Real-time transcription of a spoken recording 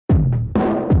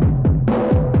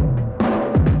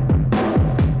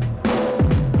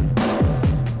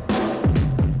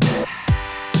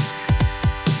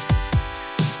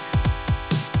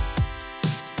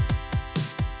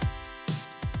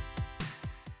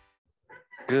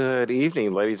Good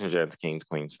evening, ladies and gents, kings,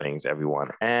 queens, things, everyone,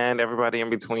 and everybody in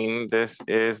between. This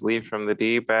is Lee from the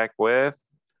D back with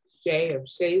Shay of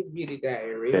Shay's Beauty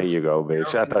Diary. There you go,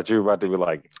 bitch. I thought you were about to be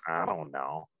like, I don't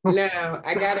know. No,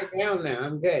 I got it down now.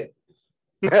 I'm good.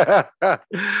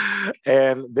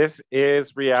 And this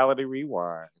is Reality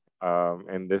Rewind.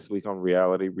 And this week on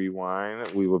Reality Rewind,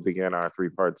 we will begin our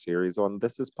three-part series on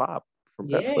This Is Pop from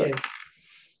Netflix.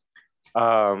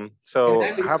 So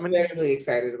and I'm incredibly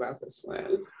excited about this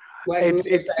one. Like,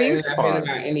 it seems fun.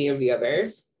 About any of the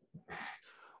others.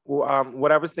 Well,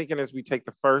 what I was thinking is we take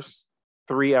the first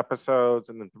 3 episodes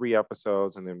and then 3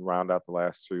 episodes and then round out the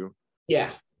last 2.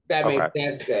 Yeah,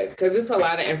 that's good because it's a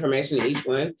lot of information in each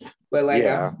one. But like,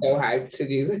 I'm so hyped to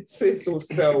do this. It's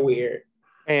so weird.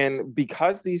 And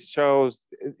because these shows,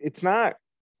 it's not.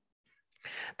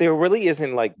 There really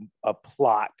isn't like a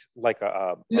plot, like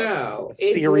a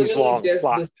series long just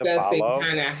plot discussing to follow.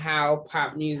 Kind of how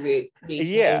pop music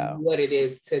became what it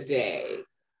is today.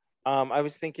 I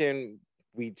was thinking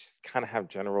we just kind of have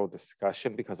general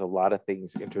discussion because a lot of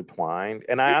things intertwined.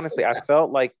 And I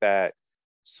felt like that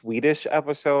Swedish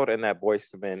episode and that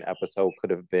Boyz II Men episode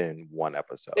could have been one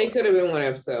episode. They could have been one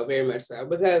episode, very much so,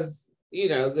 because you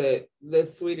know the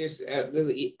Swedish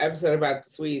the episode about the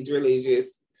Swedes really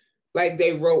just. Like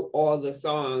they wrote all the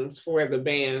songs for the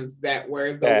bands that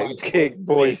were the white kick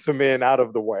Boyz II Men out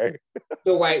of the way.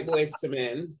 The white Boyz II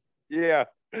Men. Yeah.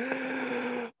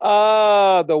 The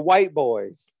white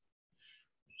boys.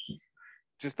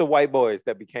 Just the white boys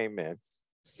that became men.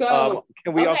 So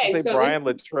can we also say Brian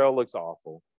Littrell looks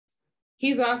awful?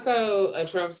 He's also a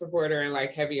Trump supporter and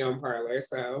like heavy on Parler,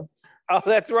 so. Oh,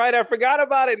 that's right. I forgot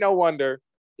about it. No wonder.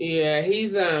 Yeah,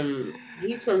 he's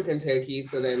from Kentucky,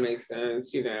 so that makes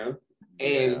sense, you know.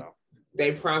 And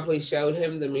they promptly showed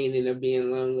him the meaning of being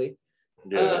lonely.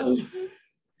 Yeah.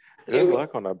 Good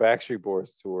luck on a Backstreet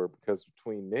Boys tour because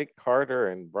between Nick Carter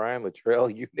and Brian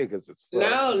Littrell, you niggas is fucked.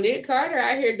 No, Nick Carter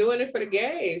out here doing it for the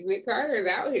gays. Nick Carter is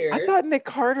out here. I thought Nick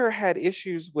Carter had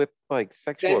issues with like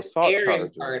sexual assault Aaron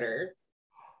charges. Carter,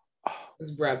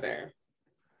 his brother.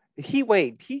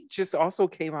 He just also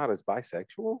came out as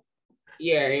bisexual?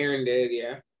 Yeah, Aaron did,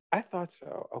 yeah. I thought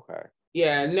so. Okay.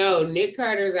 Yeah, no, Nick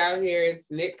Carter's out here.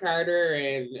 It's Nick Carter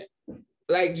and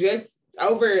like just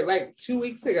over like 2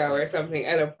 weeks ago or something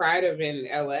at a Pride event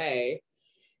in LA.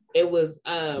 It was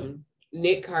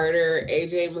Nick Carter,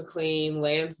 AJ McLean,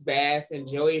 Lance Bass, and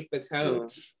Joey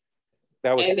Fatone.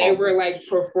 They were like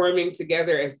performing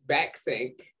together as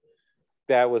Backsync.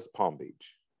 That was Palm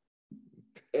Beach.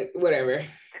 Whatever.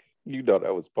 You know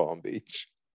that was Palm Beach.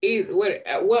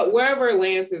 Wherever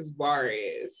Lance's bar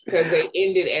is, because they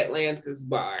ended at Lance's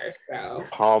bar. So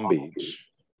Palm Beach.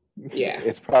 Yeah.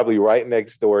 It's probably right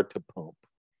next door to Pump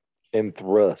and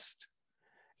Thrust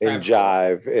and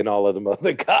Jive and all of them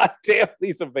other goddamn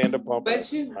Lisa Vanderpump.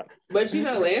 But you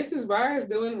know, Lance's bar is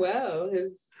doing well.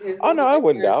 His I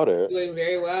wouldn't doubt it. Doing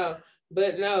very well.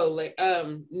 But no, like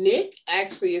Nick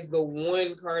actually is the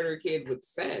one Carter kid with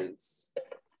sense.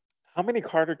 How many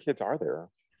Carter kids are there?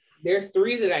 There's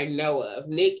 3 that I know of: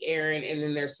 Nick, Aaron, and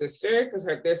then their sister, because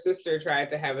their sister tried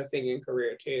to have a singing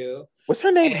career too. What's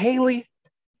her name? Haley?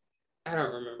 I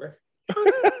don't remember.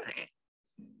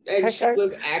 And she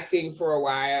was acting for a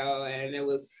while, and it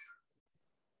was.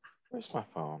 Where's my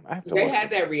phone? They had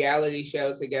that reality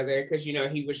show together because you know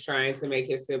he was trying to make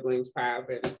his siblings pop,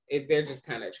 and they're just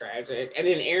kind of tragic. And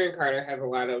then Aaron Carter has a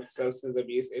lot of substance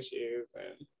abuse issues.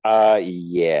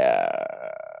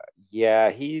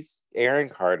 Yeah, Aaron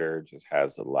Carter just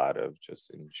has a lot of just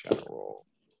in general.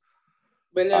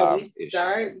 But no, we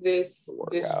start this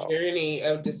journey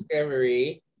of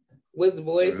discovery with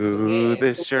Boyz II Men.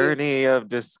 This journey of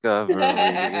discovery.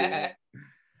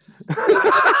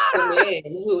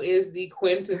 Who is the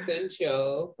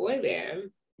quintessential boy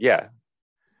band. Yeah.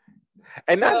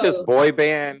 And not just boy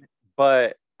band,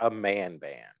 but a man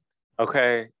band.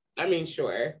 Okay? I mean,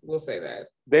 sure. We'll say that.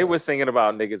 They were singing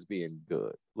about niggas being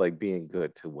good, like being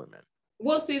good to women.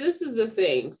 Well, see, this is the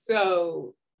thing.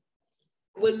 So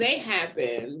when they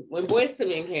happened, when Boyz II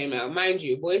Men came out, mind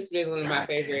you, Boyz II Men is one of my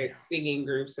favorite singing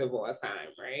groups of all time,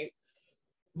 right?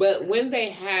 But when they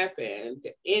happened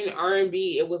in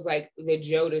R&B, it was like the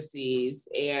Jodeci's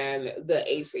and the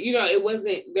H. You know,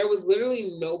 there was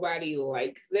literally nobody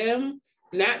like them.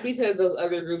 Not because those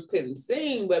other groups couldn't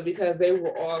sing, but because they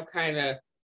were all kind of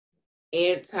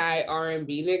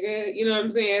anti-R&B nigga. You know what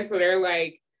I'm saying? So they're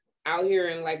like out here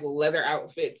in like leather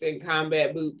outfits and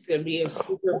combat boots and being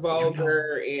super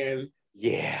vulgar and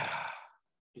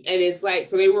it's like,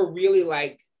 so they were really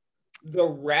like the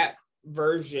rap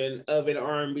version of an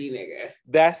R&B nigga.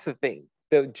 That's the thing.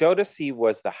 the Jodeci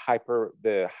was the hyper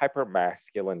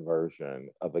masculine version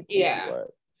of a Key Yeah. Sweat.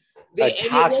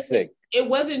 Toxic. It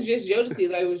wasn't just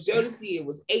Jodeci. Like, it was Jodeci. It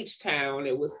was H-Town.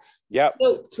 It was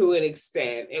Silk to an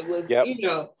extent. It was, you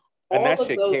know, and that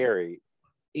shit carried.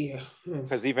 Yeah.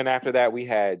 Because even after that, we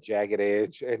had Jagged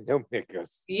Edge and No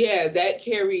Niggas. Yeah, that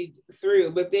carried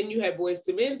through. But then you had Boyz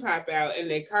II Men pop out and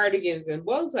their cardigans and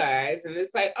bow ties. And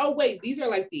it's like, oh, wait, these are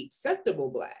like the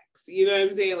acceptable Blacks. You know what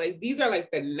I'm saying? Like, these are like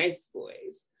the nice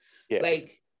boys. Yeah.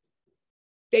 Like,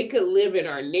 they could live in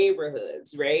our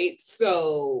neighborhoods, right?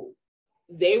 So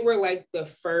they were like the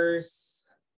first,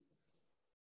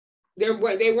 they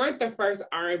weren't the first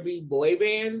R&B boy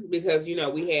band because, you know,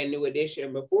 we had New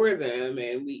Edition before them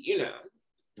and we, you know.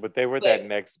 But they were that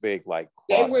next big, like,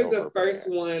 they were the first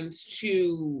ones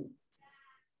to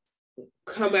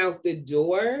come out the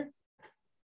door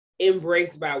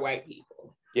embraced by white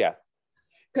people. Yeah.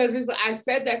 Because I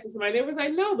said that to somebody, they was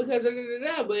like, no, because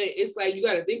but it's like, you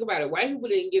got to think about it. White people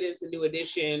didn't get into New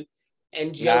Edition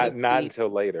and not until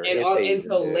later,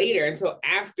 until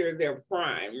after their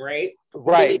prime, right?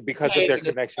 Right, because of their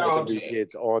connection with the New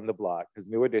Kids on the Block. Because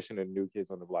New Edition and New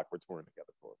Kids on the Block were touring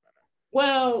together for a minute.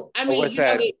 Well, I mean,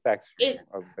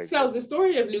 so the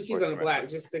story of New Kids on the Block,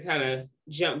 just to kind of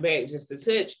jump back just a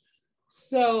touch.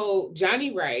 So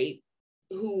Johnny Wright,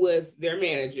 who was their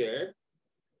manager,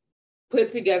 put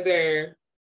together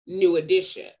New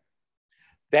Edition.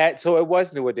 So it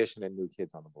was New Edition and New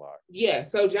Kids on the Block. Yeah,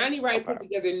 so Johnny Wright put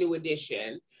together New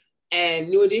Edition, and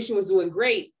New Edition was doing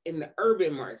great in the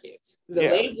urban markets. The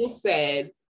label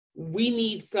said, we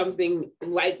need something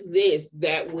like this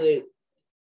that would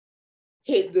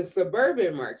hit the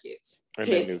suburban markets. And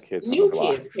then New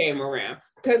Kids came around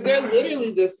because they're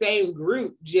literally the same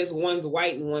group, just one's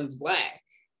white and one's black.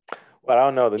 But I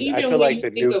don't know. I feel like the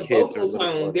New Kids are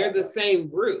tone, they're the same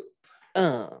group.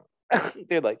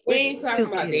 They're like, we ain't talking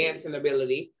about dancing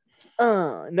ability.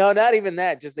 No, not even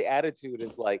that. Just the attitude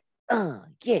is like,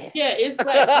 yeah. Yeah, it's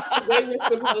like they were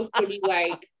supposed to be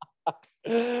like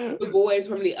the boys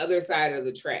from the other side of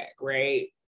the track, right?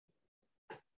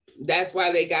 That's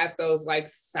why they got those like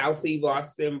Southie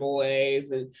Boston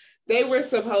boys, and they were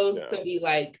supposed to be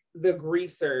like the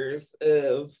greasers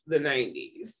of the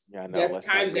 90s. Yeah, no, that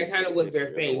kind of was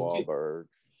their thing.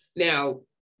 Now,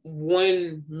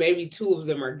 maybe two of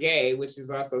them are gay, which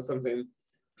is also something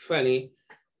funny.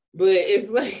 But it's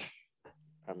like,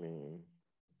 I mean,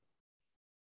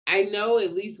 I know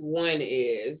at least one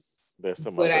is. There's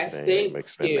some other things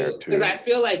mixed in there too. Because I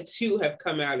feel like two have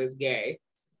come out as gay.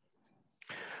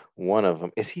 One of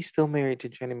them, is he still married to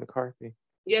Jenny McCarthy?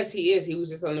 Yes, he is. He was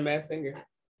just on The Masked Singer.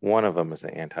 One of them is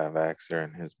an anti-vaxxer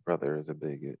and his brother is a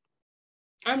bigot.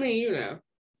 I mean, you know,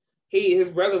 his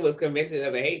brother was convicted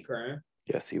of a hate crime.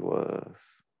 Yes, he was.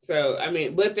 So, I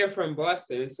mean, but they're from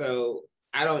Boston, so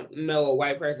I don't know a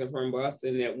white person from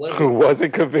Boston that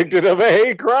wasn't convicted of a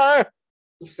hate crime.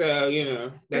 So, you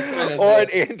know, that's kind of an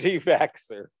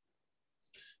anti-vaxxer.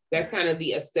 That's kind of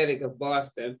the aesthetic of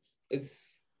Boston.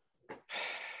 It's,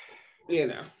 you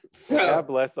know, so God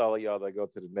bless all of y'all that go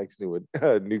to the next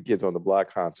New Kids on the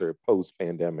Block concert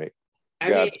post-pandemic. I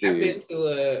mean,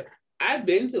 I've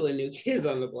been to a New Kids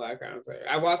on the Block concert.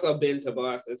 I've also been to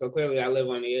Boston, so clearly I live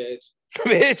on the edge.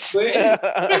 Bitch, living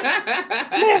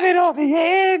on the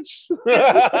edge.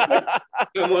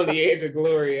 I'm on the edge of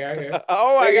glory out here.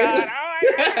 Oh my God!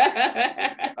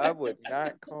 I would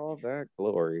not call that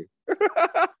glory.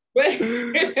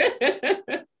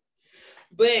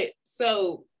 But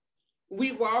so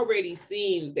we've already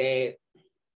seen that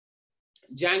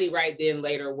Johnny Wright then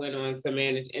later went on to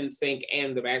manage NSYNC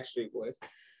and the Backstreet Boys.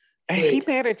 And he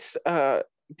managed,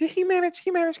 he managed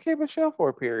K. Michelle for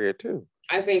a period too.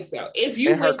 I think so. If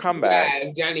you her comeback,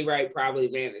 live, Johnny Wright probably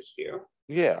managed you.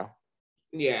 Yeah.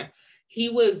 Yeah. He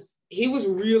was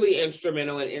really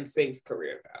instrumental in NSYNC's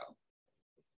career though.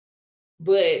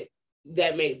 But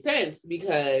that made sense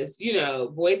because, you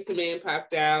know, Boyz II Men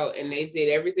popped out and they did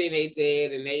everything they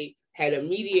did and they had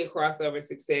immediate crossover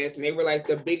success and they were like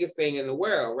the biggest thing in the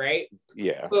world, right?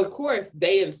 Yeah. So of course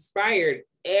they inspired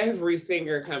every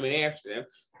singer coming after them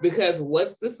because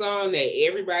what's the song that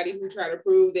everybody who try to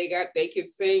prove they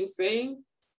could sing?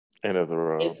 End of the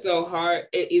Road. It's so hard.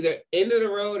 Either End of the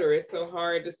Road or It's So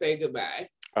Hard to Say Goodbye.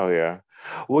 Oh yeah.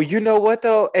 Well, you know what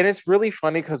though, and it's really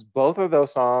funny because both of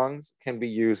those songs can be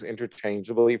used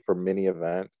interchangeably for many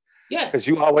events. Yes. Because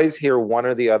you always hear one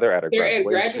or the other at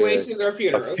graduations or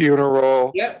funerals. A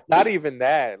funeral. Yep. Not even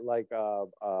that. Like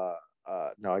no,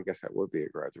 I guess that would be a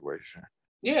graduation.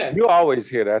 Yeah. You always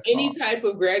hear that song. Any type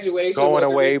of graduation, going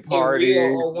away it's a real parties,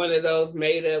 or one of those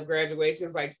made up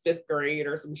graduations like 5th grade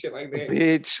or some shit like that.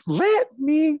 bitch. Let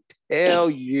me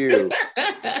tell you,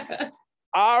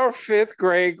 our 5th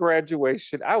grade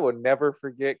graduation, I will never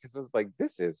forget because I was like,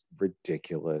 this is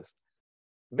ridiculous.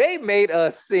 They made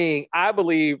us sing "I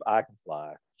Believe I Can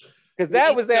Fly" because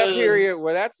that was that period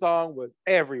where that song was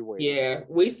everywhere. Yeah,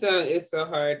 we sung "It's So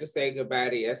Hard to Say Goodbye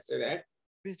to Yesterday."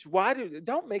 Bitch,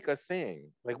 don't make us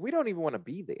sing? Like, we don't even want to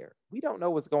be there. We don't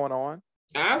know what's going on.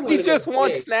 We just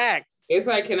want snacks. It's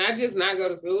like, can I just not go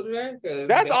to school today?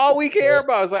 That's all we care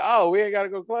about. It's like, oh, we ain't got to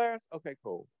go to class? Okay,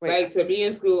 cool. Wait. Like, to be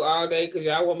in school all day because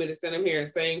y'all want me to stand up here and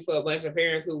sing for a bunch of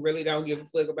parents who really don't give a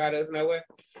fuck about us no way.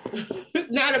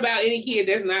 Not about any kid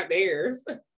that's not theirs.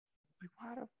 Like,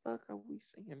 why the fuck are we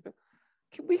singing?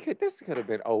 This could have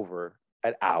been over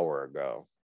an hour ago.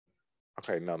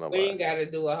 Okay, no. We ain't got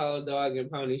to do a whole dog and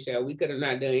pony show. We could have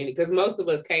not done any because most of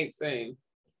us can't sing.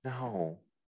 No.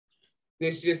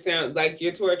 This just sounds like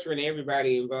you're torturing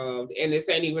everybody involved, and this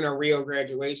ain't even a real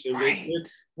graduation. Right.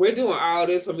 We're doing all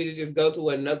this for me to just go to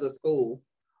another school.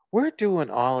 We're doing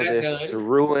all of this to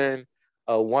ruin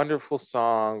a wonderful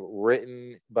song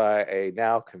written by a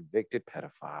now convicted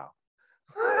pedophile.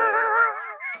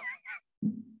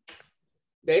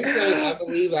 They sang "I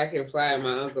Believe I Can Fly" at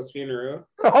my uncle's funeral.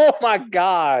 Oh my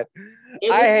God.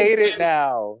 I hate it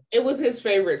now. It was his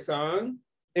favorite song.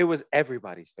 It was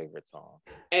everybody's favorite song.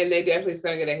 And they definitely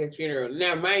sung it at his funeral.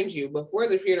 Now, mind you, before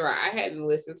the funeral, I hadn't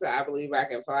listened to "I Believe I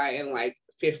Can Fly" in like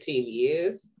 15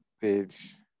 years. Bitch.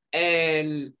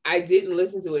 And I didn't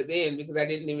listen to it then because I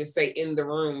didn't even stay in the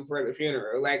room for the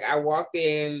funeral. Like, I walked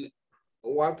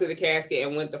to the casket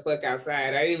and went the fuck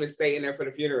outside. I didn't even stay in there for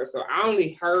the funeral. So I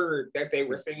only heard that they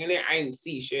were singing it. I didn't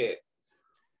see shit.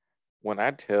 When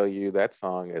I tell you that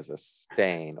song is a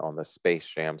stain on the Space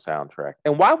Jam soundtrack.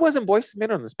 And why wasn't Boyz II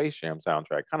Men on the Space Jam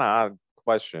soundtrack? Kind of odd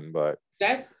question, but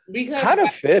that's because kind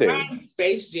of fitting. By the time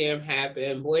Space Jam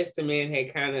happened, Boyz II Men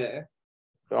had kind of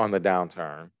on the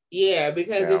downturn. Yeah,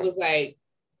 because it was like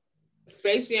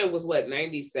Space Jam was what,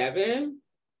 97?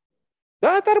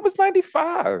 No, I thought it was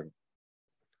 95.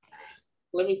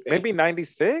 Let me see. Maybe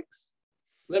 96?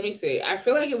 Let me see. I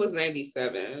feel like it was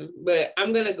 97, but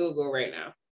I'm going to Google right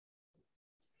now.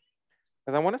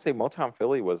 Because I want to say Motown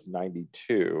Philly was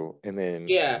 92, and then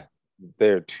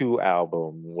their 2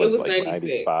 album was like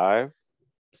 95.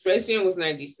 Space Jam was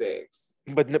 96.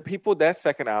 But that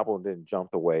second album didn't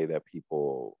jump the way that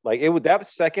people like it would. That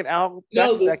second album,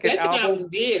 no, the second album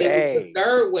did. It was the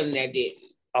third one that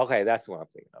didn't. Okay, that's what I'm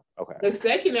thinking of. Okay, the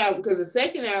second album, because the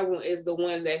second album is the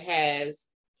one that has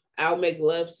 "I'll Make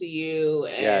Love to You"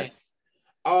 and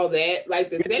all that.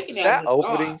 Like the second album, that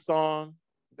opening song,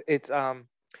 it's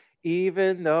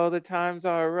even though the times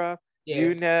are rough. Yes.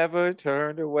 You never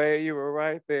turned away. You were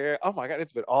right there. Oh my God,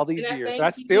 it's been all these years.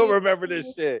 I still remember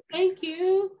this shit. Thank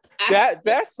you.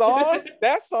 That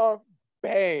song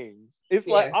bangs. It's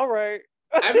like, all right.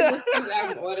 I listen to this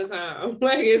album all the time.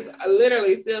 Like, it's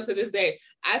literally still to this day.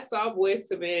 I saw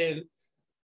Boyz II Men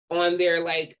on their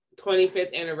like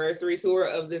 25th anniversary tour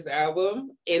of this album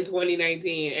in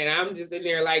 2019, and I'm just in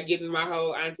there like getting my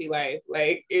whole auntie life.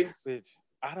 Like, it's.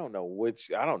 I don't know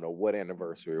what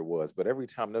anniversary it was, but every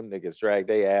time them niggas drag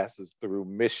their asses through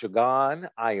Michigan,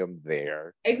 I am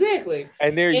there. Exactly.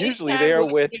 And they're usually there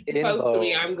with close to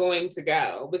me, I'm going to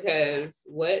go because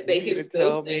they can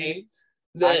still sing.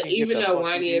 Even though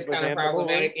Wanya is kind of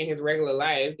problematic in his regular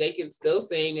life, they can still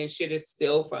sing and shit is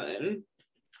still fun.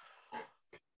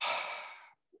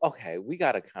 Okay, we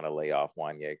got to kind of lay off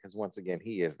Wanya because once again,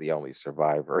 he is the only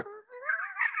survivor.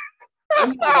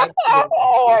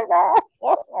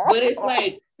 But it's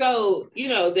like, so,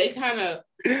 they kind of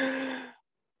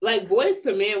like Boyz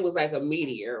II Men was like a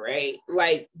meteor, right?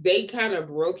 Like they kind of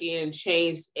broke in,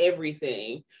 changed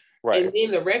everything. Right. And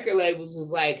then the record labels was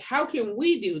like, how can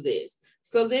we do this?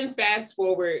 So then fast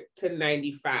forward to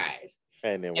 95.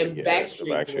 And then we get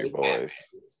Backstreet Boys.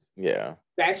 Yeah.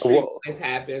 Backstreet Boys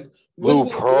happens. Lou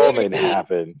Pearlman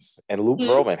happens. And Lou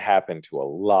Pearlman happened to a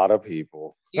lot of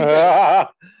people.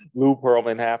 Lou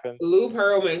Pearlman happened. Lou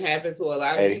Pearlman happened to a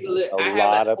lot of people. I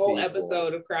have a whole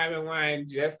episode of Crime and Wine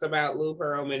just about Lou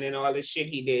Pearlman and all the shit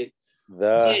he did.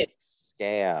 The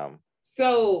scam.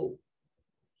 So,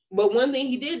 but one thing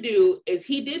he did do is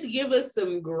he did give us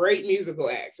some great musical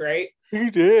acts, right? He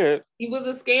did. He was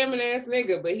a scamming ass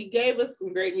nigga, but he gave us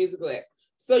some great musical acts.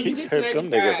 So you get to 95.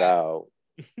 Them niggas out.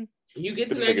 You get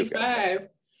to 95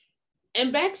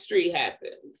 and Backstreet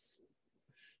happens.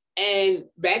 And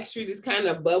Backstreet is kind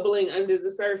of bubbling under the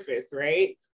surface,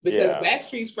 right? Because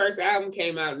Backstreet's first album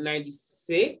came out in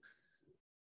 96.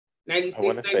 96. I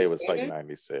want to say it was like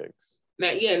 96.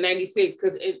 96,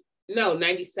 because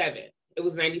 97. It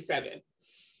was 97.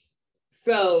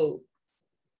 So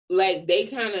like they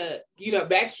kind of,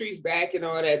 Backstreet's Back and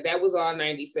all that, that was all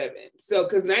 97. So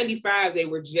because 95, they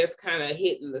were just kind of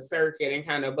hitting the circuit and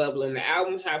kind of bubbling. The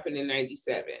album happened in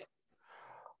 97.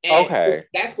 And okay.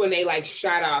 That's when they like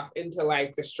shot off into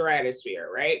like the stratosphere,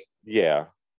 right? Yeah.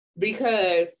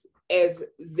 Because as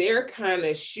they're kind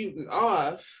of shooting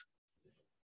off,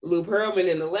 Lou Pearlman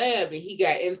in the lab, and he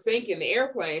got NSYNC in the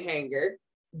airplane hangar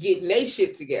getting their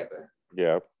shit together.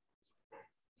 Yep.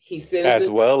 He sends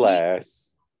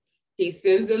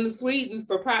them to Sweden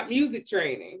for pop music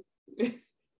training.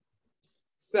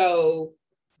 So,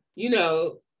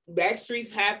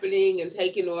 Backstreet's happening and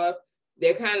taking off.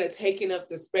 They're kind of taking up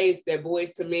the space that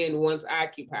Boyz II Men once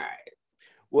occupied.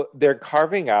 Well, they're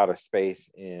carving out a space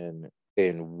in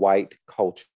white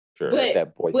culture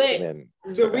that Boyz II Men.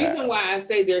 The reason why I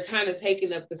say they're kind of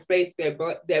taking up the space that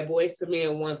Boyz II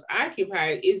Men once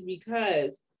occupied is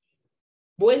because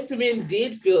Boyz II Men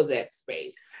did fill that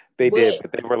space. They did,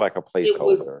 but they were like a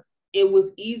placeholder. It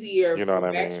was easier for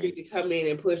Backstreet to come in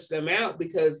and push them out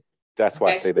because that's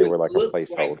why I say they were like a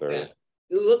placeholder.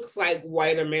 It looks like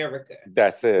white America.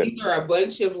 That's it. These are a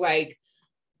bunch of like,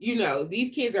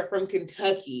 these kids are from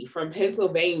Kentucky, from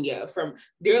Pennsylvania,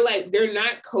 they're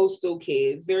not coastal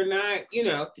kids. They're not,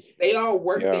 they all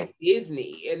worked at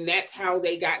Disney, and that's how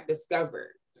they got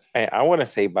discovered. And I want to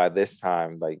say by this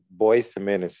time, like Boyz II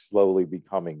Men is slowly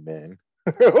becoming men,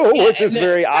 which is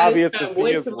very obvious to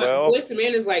see as well. Boyz II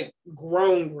Men is like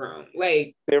grown,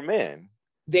 like they're men.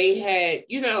 They had,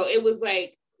 it was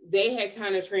like they had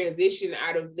kind of transitioned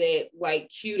out of that like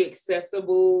cute,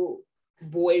 accessible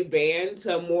boy band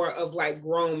to more of like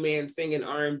grown men singing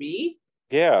R&B.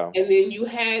 Yeah. And then you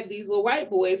had these little white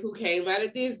boys who came out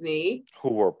of Disney. Who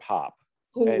were pop.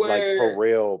 Who were like for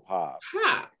real pop.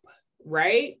 Pop,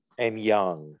 right? And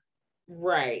young.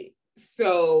 Right.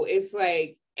 So it's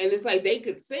like they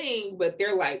could sing, but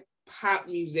they're like pop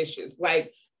musicians,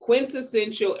 like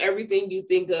quintessential everything you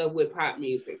think of with pop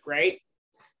music, right?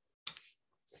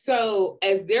 So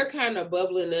as they're kind of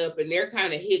bubbling up and they're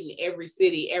kind of hitting every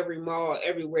city, every mall,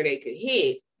 everywhere they could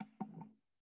hit,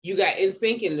 you got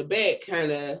NSYNC in the back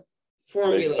kind of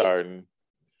formulating.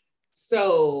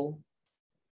 So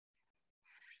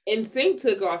NSYNC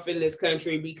took off in this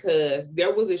country because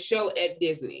there was a show at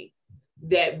Disney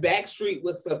that Backstreet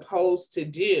was supposed to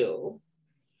do.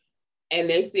 And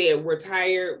they said, we're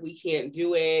tired, we can't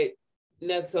do it.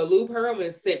 Now, so Lou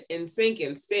Pearlman sent NSYNC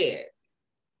instead.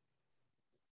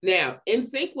 Now,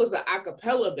 NSYNC was an a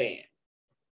cappella band.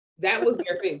 That was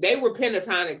their thing. They were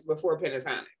Pentatonix before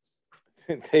Pentatonix.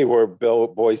 They were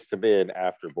Boyz II Men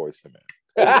after Boyz II Men.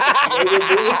 They were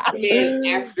Boyz II Men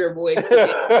after Boyz II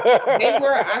Men. They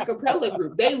were an a cappella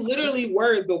group. They literally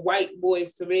were the white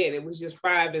Boyz II Men. It was just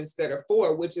 5 instead of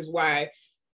 4, which is why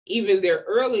even their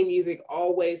early music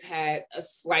always had a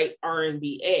slight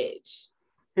R&B edge.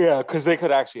 Yeah, because they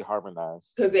could actually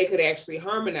harmonize.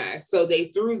 So they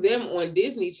threw them on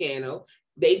Disney Channel.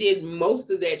 They did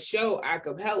most of that show a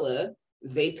cappella.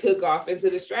 They took off into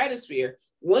the stratosphere.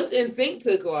 Once NSYNC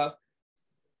took off,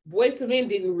 Boyz II Men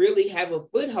didn't really have a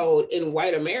foothold in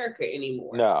white America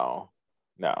anymore.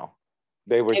 No.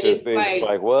 They were just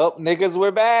like, well, niggas,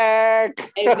 we're back.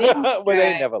 And then but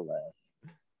they never left.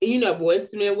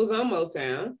 Boyz II Men was on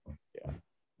Motown. Yeah.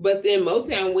 But then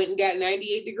Motown went and got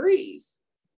 98 Degrees.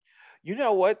 You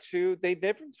know what, too? They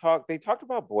talked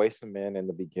about Boyz II Men in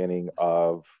the beginning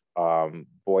of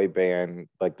boy band,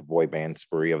 like the boy band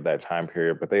spree of that time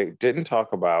period, but they didn't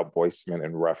talk about Boyz II Men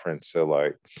in reference to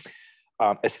like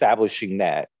establishing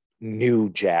that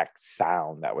new Jack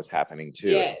sound that was happening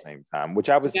too at the same time, which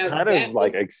I was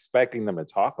expecting them to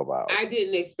talk about. I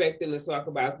didn't expect them to talk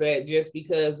about that just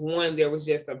because one, there was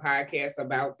just a podcast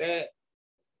about that.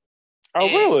 Oh,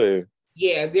 really?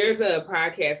 Yeah, there's a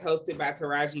podcast hosted by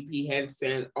Taraji P.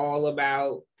 Henson all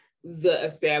about the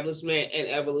establishment and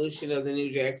evolution of the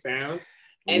New Jack sound.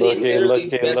 And look,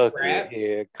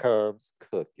 here comes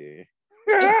Cookie.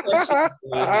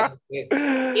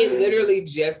 It literally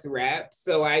just rapped,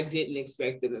 so I didn't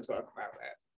expect them to talk about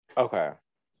that. Okay.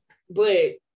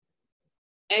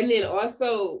 And then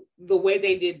also the way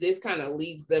they did this kind of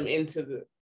leads them into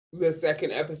the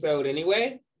second episode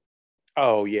anyway.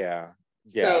 Oh, yeah.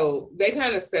 So they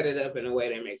kind of set it up in a way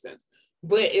that makes sense.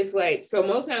 But it's like, so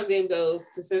Motown then goes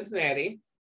to Cincinnati,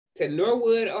 to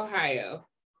Norwood, Ohio,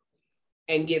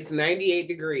 and gets 98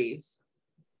 Degrees.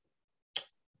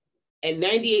 And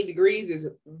 98 Degrees is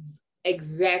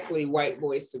exactly white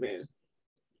Boyz II Men.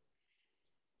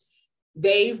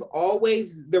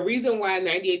 The reason why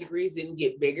 98 Degrees didn't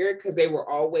get bigger, because they were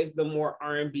always the more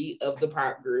R&B of the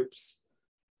pop groups.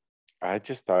 I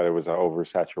just thought it was an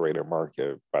oversaturated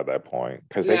market by that point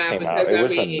because they Nah, came out. because It I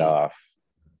was mean, enough.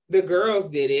 the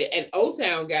girls did it, and O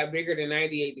Town got bigger than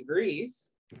 98 Degrees.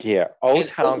 Yeah, O And O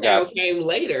Town Town got. came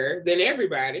later than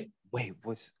everybody. Wait,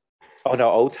 was. Oh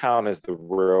no, O Town is the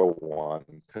real one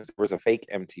because there was a fake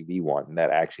MTV one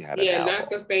that actually had an Yeah, album. not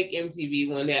the fake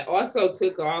MTV one that also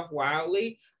took off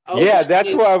wildly. Yeah,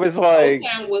 that's why I was like. O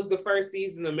Town was the first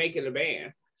season of Making a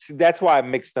Band. See, that's why I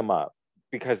mixed them up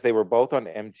because they were both on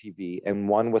MTV and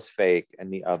one was fake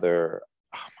and the other.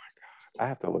 Oh my god, I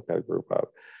have to look that group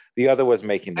up. The other was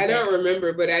Making the I Band. don't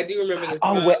remember, but I do remember the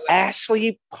Oh, song. with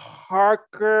Ashley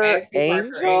Parker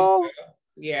Angel?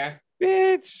 Yeah.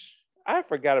 Bitch. I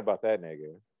forgot about that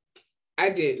nigga.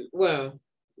 I did. Well,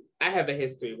 I have a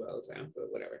history with O Town,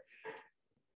 but whatever.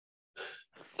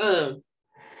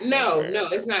 No,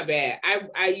 it's not bad.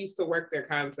 I used to work their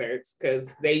concerts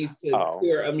because they used to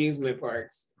tour amusement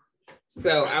parks.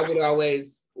 So I would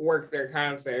always work their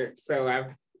concerts. So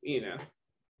I've,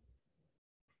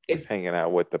 it's hanging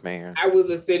out with the man. I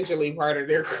was essentially part of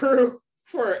their crew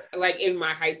for like in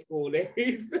my high school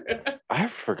days. I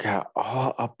forgot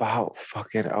all about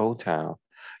fucking O Town.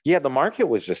 Yeah, the market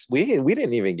was just we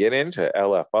didn't even get into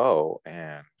LFO,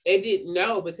 and it didn't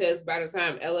know because by the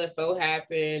time LFO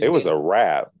happened, it was a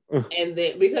wrap. And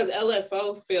then because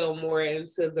LFO fell more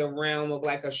into the realm of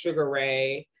like a Sugar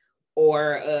Ray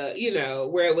or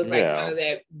where it was like kind of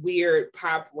that weird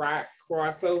pop rock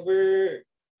crossover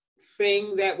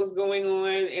thing that was going on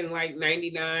in like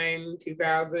 99,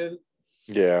 2000.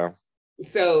 Yeah.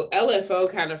 So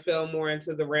LFO kind of fell more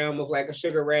into the realm of like a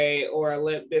Sugar Ray or a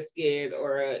Limp Bizkit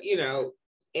or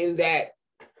in that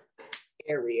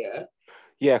area.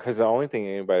 Yeah, because the only thing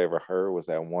anybody ever heard was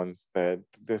that one that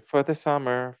for the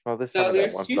summer. No, there's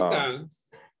two songs.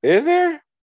 Is there?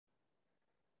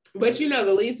 But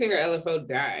the lead singer LFO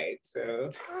died,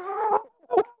 so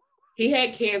he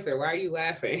had cancer. Why are you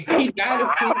laughing? He died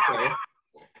of cancer.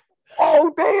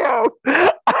 Oh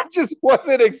damn! I just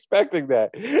wasn't expecting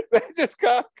that. That just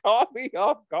caught me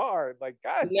off guard. Like,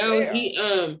 God. No,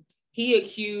 damn. He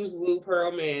accused Lou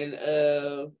Pearlman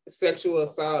of sexual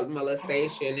assault and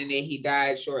molestation, and then he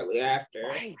died shortly after.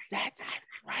 Right, that's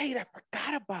right. I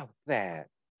forgot about that.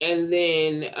 And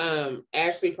then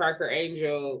Ashley Parker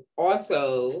Angel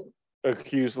also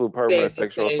accused Lou Pearlman of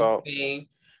sexual assault.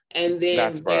 And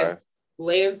then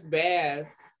Lance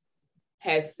Bass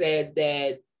has said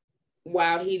that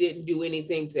while he didn't do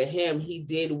anything to him, he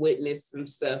did witness some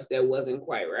stuff that wasn't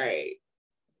quite right.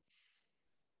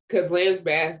 Because Lance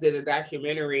Bass did a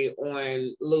documentary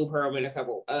on Lou Pearlman a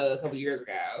couple years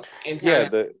ago, and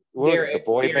the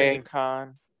boy band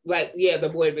con, the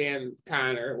boy band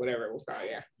con or whatever it was called.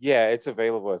 Yeah, it's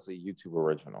available as a YouTube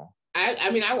original.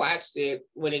 I watched it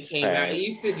when it came out. It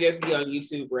used to just be on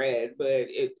YouTube Red, but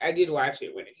I did watch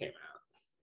it when it came out.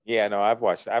 Yeah, no, I've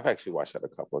actually watched that a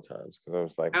couple of times because I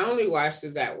was like, I only watched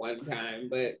it that one time,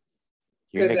 but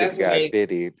you niggas got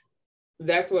diddied.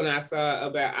 That's when I saw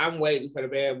about I'm waiting for the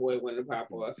bad boy one to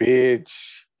pop off. Bitch.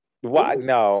 Why?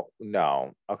 No.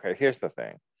 Okay, here's the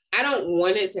thing. I don't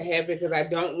want it to happen because I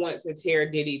don't want to tear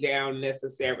Diddy down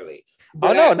necessarily.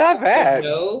 But not that. I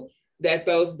know that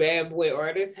those bad boy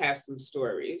artists have some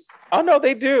stories. Oh no,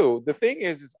 they do. The thing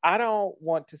is I don't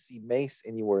want to see Mase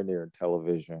anywhere near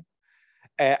television.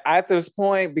 And at this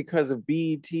point, because of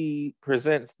BET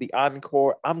presents the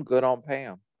encore, I'm good on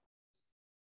Pam.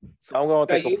 So I'm going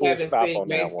to take a full stop on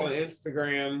that one. On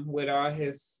Instagram with all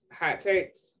his hot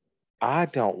takes. I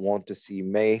don't want to see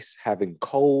Mase having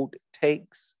cold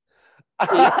takes.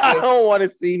 I don't want to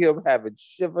see him having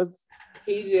shivers.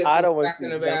 He just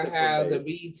talking about how the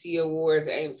BET Awards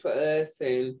ain't for us,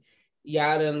 and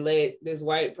y'all done let these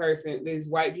white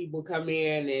people come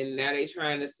in, and now they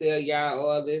trying to sell y'all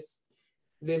all this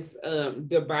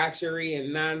debauchery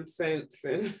and nonsense.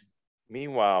 And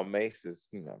meanwhile, Mase is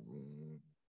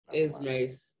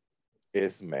Mase.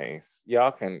 It's Mase.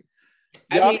 Y'all can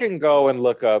go and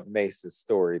look up Mace's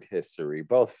storied history,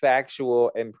 both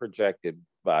factual and projected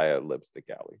via Lipstick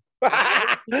Alley,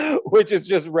 which is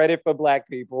just Reddit for Black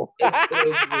people.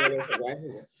 Reddit for Black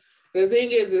people. The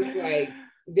thing is, it's like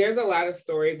there's a lot of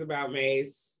stories about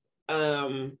Mase.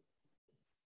 I'm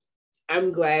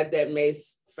glad that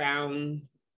Mase found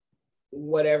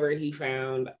whatever he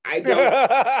found. I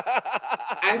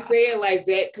say it like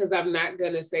that because I'm not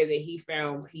gonna say that he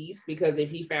found peace, because if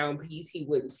he found peace, he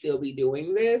wouldn't still be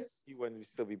doing this. He wouldn't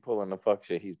still be pulling the fuck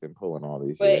shit he's been pulling all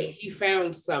these years. But he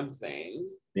found something.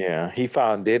 Yeah, he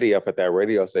found Diddy up at that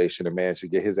radio station and managed to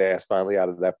get his ass finally out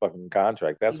of that fucking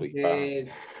contract. That's what he found.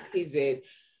 He did.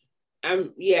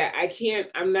 I'm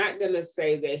not gonna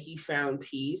say that he found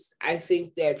peace. I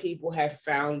think that people have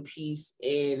found peace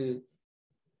in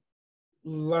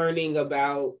learning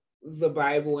about the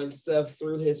Bible and stuff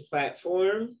through his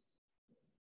platform.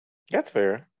 That's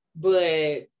fair.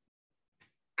 But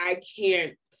I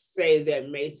can't say that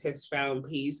Mace has found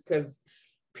peace, because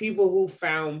people who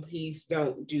found peace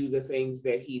don't do the things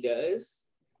that he does.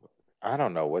 I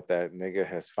don't know what that nigga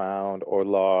has found or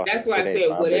lost. That's why I It ain't said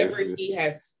my whatever business. he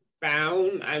has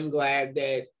found, I'm glad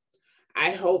that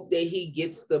I hope that he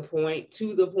gets to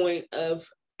the point of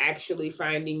actually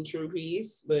finding true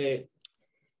peace. But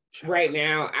right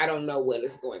now, I don't know what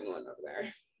is going on over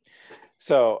there.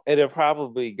 So it'll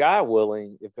probably, God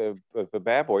willing, if a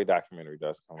Bad Boy documentary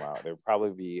does come out, it'll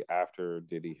probably be after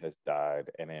Diddy has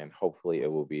died, and then hopefully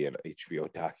it will be an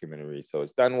HBO documentary. So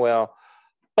it's done well,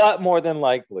 but more than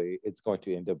likely, it's going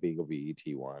to end up being a BET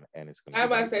one, and it's going to. I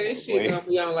about to say this shit gonna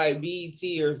be on like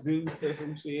BET or Zeus or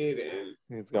some shit,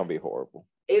 and it's gonna be horrible.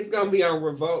 It's gonna be on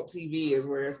Revolt TV, is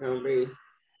where it's gonna be.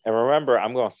 And remember,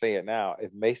 I'm gonna say it now.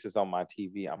 If Mace is on my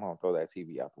TV, I'm gonna throw that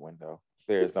TV out the window.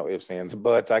 There's no ifs, ands,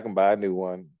 buts. I can buy a new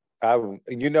one.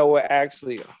 You know what?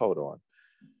 Actually, hold on.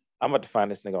 I'm about to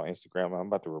find this nigga on Instagram. I'm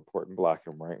about to report and block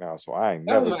him right now. So I ain't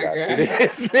never got to see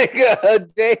this nigga a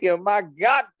day in my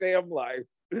goddamn life.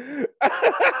 Yeah,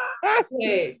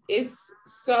 it's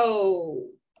so,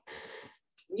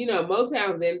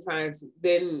 Motown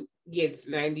then gets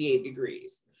 98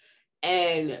 Degrees.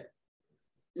 And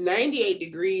 98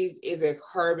 Degrees is a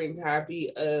carbon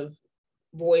copy of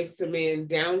Boyz II Men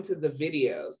down to the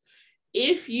videos.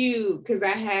 Because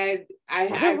I've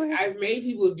made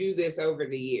people do this over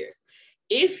the years.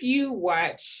 If you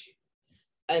watch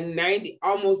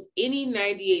almost any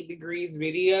 98 Degrees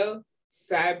video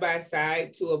side by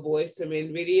side to a Boyz II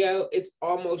Men video, it's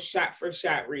almost shot for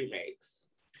shot remakes.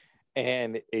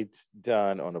 And it's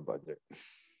done on a budget.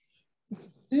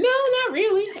 No, not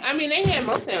really. I mean, they had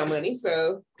Motown money,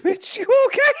 so. Bitch, you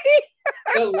okay?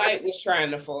 The light was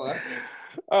trying to fall.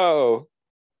 Oh.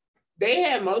 They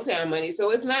had Motown money,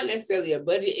 so it's not necessarily a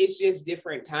budget. It's just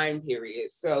different time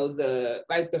periods. So the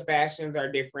fashions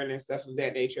are different and stuff of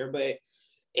that nature. But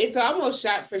it's almost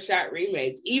shot for shot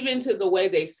remakes, even to the way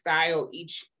they style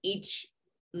each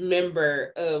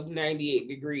member of 98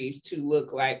 Degrees to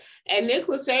look like. And Nick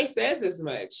Lachey says as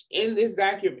much in this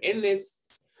documentary.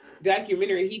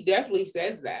 He definitely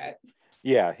says that.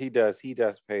 Yeah, he does. He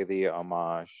does pay the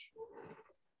homage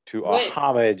to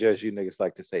homage, as you niggas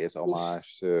like to say. It's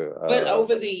homage to. But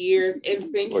over the years,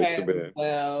 NSYNC has as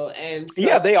well, and so,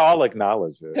 yeah, they all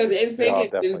acknowledge it because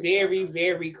NSYNC has been very,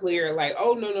 very clear. Like,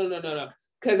 oh no.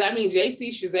 Because I mean, JC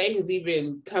Chasez has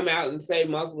even come out and said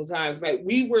multiple times, like,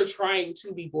 we were trying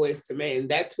to be Boyz II Men.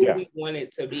 That's who we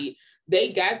wanted to be.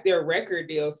 They got their record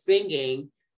deal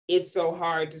singing "It's So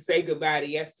Hard to Say Goodbye to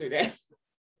Yesterday."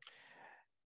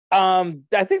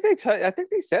 I think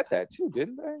they said that too,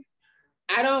 didn't they?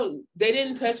 They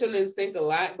didn't touch on NSYNC a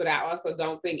lot, but I also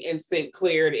don't think NSYNC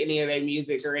cleared any of their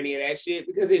music or any of that shit,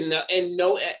 because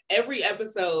every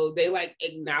episode they like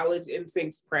acknowledge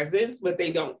NSYNC's presence, but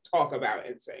they don't talk about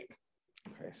NSYNC.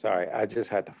 Okay, sorry, I just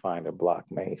had to find a block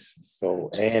Mace. So,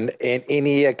 and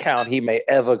any account he may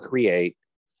ever create,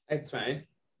 that's fine.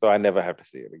 So I never have to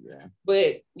see it again.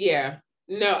 But yeah,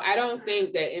 no, I don't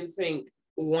think that NSYNC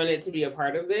wanted to be a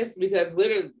part of this, because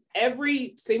literally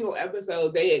every single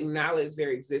episode they acknowledge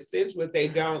their existence, but they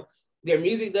don't. Their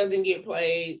music doesn't get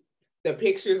played. The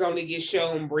pictures only get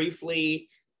shown briefly.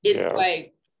 It's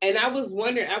like, and I was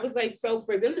wondering, I was like, so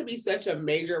for them to be such a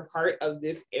major part of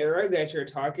this era that you're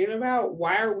talking about,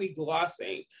 why are we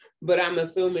glossing? But I'm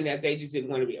assuming that they just didn't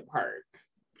want to be a part.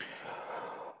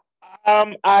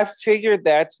 I figured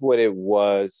that's what it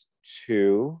was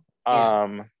too.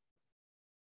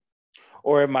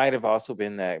 Or it might have also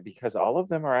been that because all of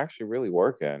them are actually really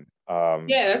working.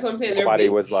 That's what I'm saying. Nobody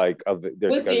was like, their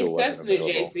with the exception of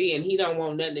JC, and he don't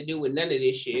want nothing to do with none of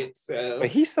this shit. So, but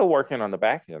he's still working on the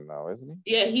back end though, isn't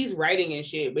he? Yeah, he's writing and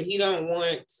shit, but he don't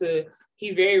want to.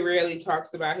 He very rarely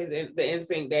talks about the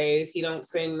NSYNC days. He don't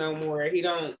sing no more. He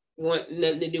don't want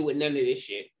nothing to do with none of this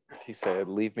shit. He said,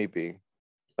 "Leave me be,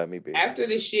 let me be." After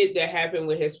the shit that happened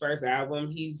with his first album,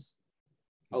 he's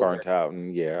burnt out,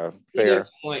 and fair. He doesn't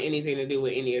want anything to do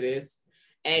with any of this,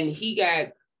 and he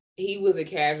was a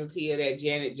casualty of that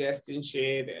Janet Jackson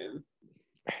shit, and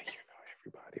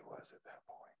everybody was at that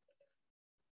point,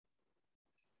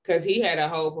 because he had a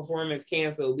whole performance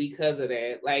canceled because of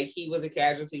that. Like, he was a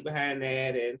casualty behind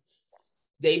that, and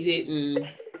they didn't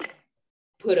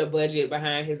put a budget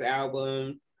behind his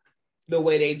album the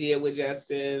way they did with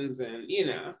Justin's, and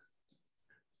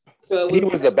So he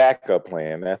was the backup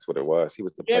plan. That's what it was. He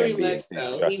was the very plan B. Much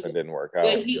so. Justin didn't work out.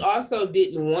 But he also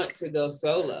didn't want to go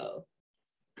solo.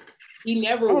 He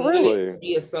never wanted to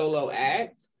be a solo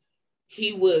act.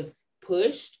 He was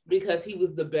pushed because he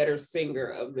was the better singer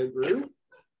of the group.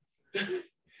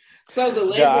 So the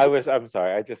Yeah, label. I'm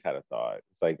sorry. I just had a thought.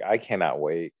 It's like I cannot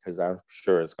wait because I'm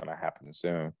sure it's going to happen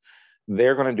soon.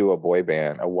 They're going to do a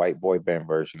white boy band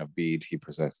version of BET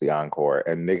Presents the Encore,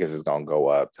 and niggas is going to go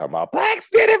up talking about Blacks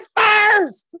did it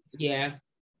first. Yeah.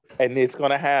 And it's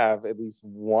going to have at least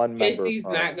one member. JC's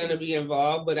not going to be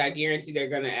involved, but I guarantee they're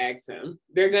going to ask him.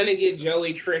 They're going to get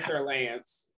Joey, Chris, or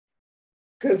Lance.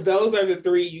 Because those are the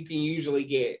three you can usually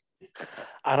get.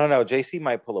 I don't know. JC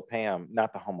might pull a Pam,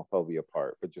 not the homophobia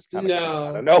part, but just kind of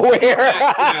out of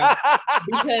nowhere.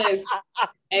 Because,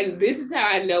 and this is how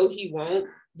I know he won't,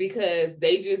 because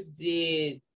they just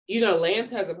did, Lance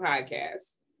has a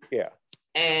podcast. Yeah.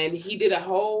 And he did a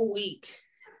whole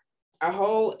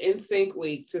NSYNC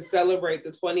week to celebrate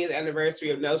the 20th anniversary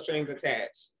of No Strings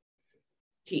Attached.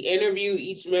 He interviewed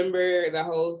each member, the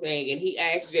whole thing, and he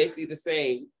asked JC to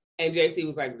sing, and JC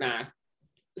was like, nah.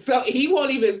 So he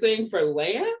won't even sing for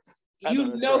Lance. He's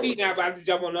not about to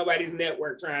jump on nobody's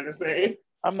network trying to sing.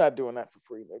 I'm not doing that for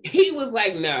free. Nigga. He was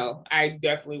like, no, I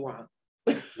definitely won't.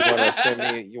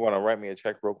 You want to write me a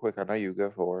check real quick? I know you're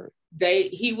good for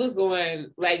it. He was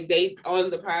on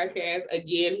the podcast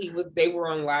again. They were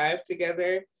on live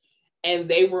together, and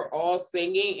they were all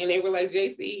singing, and they were like,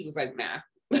 JC. He was like, nah.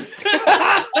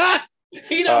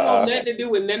 He don't want nothing to do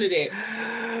with none of that.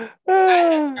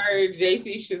 I heard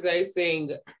JC Chasez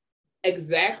sing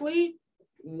exactly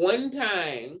one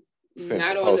time,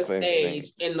 not on the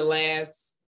stage in the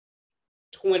last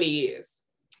 20 years.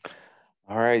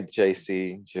 All right,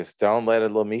 JC, just don't let a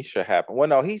LaMisha happen. Well,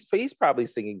 no, he's probably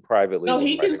singing privately. No,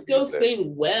 he can still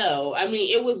sing well. I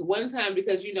mean, it was one time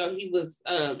because he was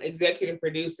executive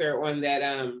producer on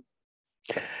that.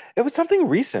 It was something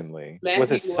recently. Matthew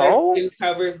was it Soul?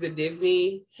 Covers the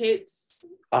Disney hits.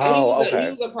 Oh, he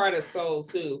was a part of Soul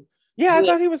too. Yeah, I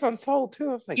thought he was on Soul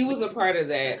too. I was like, he was a part of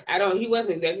that. He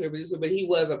wasn't executive producer, but he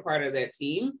was a part of that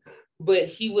team. But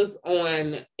he was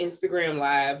on Instagram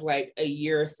Live like a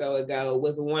year or so ago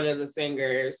with one of the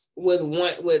singers, with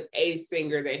a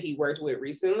singer that he worked with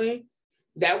recently.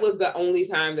 That was the only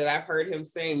time that I've heard him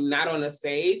sing not on a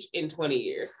stage in 20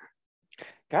 years.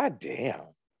 God damn.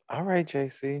 All right,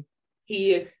 JC.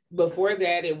 Before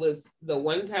that, it was the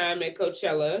one time at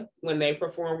Coachella when they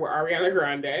performed with Ariana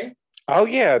Grande. Oh,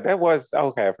 yeah, that was,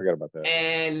 okay, I forgot about that.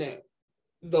 And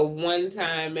the one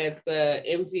time at the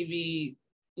MTV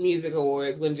Music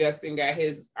Awards when Justin got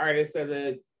his Artist of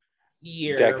the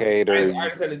Year.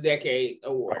 Artist of the Decade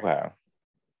award. Wow.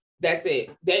 That's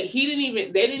it. They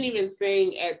didn't even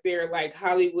sing at their like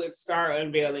Hollywood star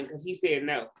unveiling because he said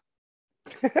no.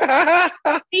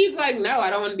 He's like, no, I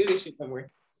don't want to do this shit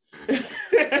somewhere.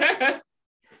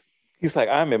 He's like,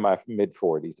 I'm in my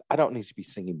mid-40s. I don't need to be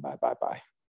singing bye.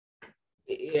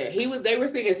 Yeah, they were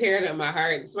singing Tearing Up My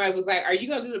Heart. And somebody was like, are you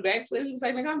gonna do the backflip? He was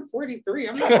like, I'm 43.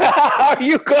 I'm not. Are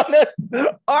you gonna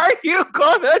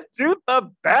do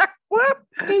the backflip?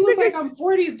 He was like, I'm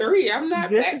 43. I'm not.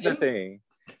 This is the thing.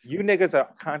 You niggas are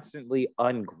constantly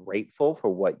ungrateful for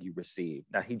what you receive.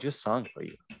 Now he just sung for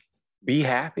you. Be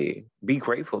happy. Be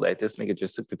grateful that this nigga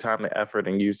just took the time and effort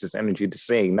and used his energy to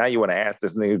sing. Now you want to ask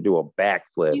this nigga to do a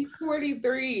backflip. He's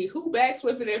 43. Who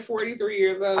backflipping at 43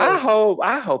 years old?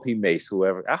 I hope he makes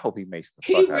whoever. I hope he makes the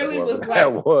fuck out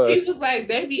of whoever. He was like,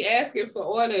 they be asking for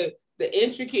all the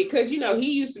intricate, because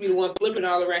he used to be the one flipping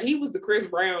all around. He was the Chris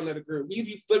Brown of the group. He used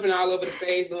to be flipping all over the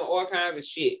stage, doing all kinds of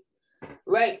shit.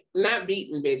 Like, not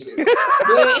beating bitches.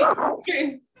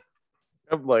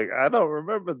 I'm like, I don't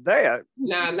remember that.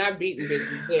 Nah, not beating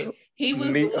bitches, but he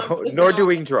was nor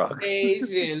doing drugs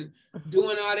and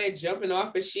doing all that jumping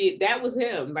off of shit. That was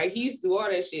him. Like, he used to do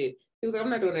all that shit. He was like, I'm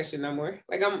not doing that shit no more.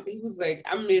 Like, he was like,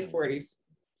 I'm mid-40s.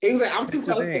 He was like, I'm too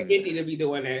close to 50 to be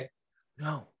doing that.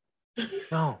 No.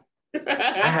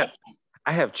 I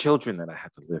have children that I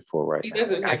have to live for right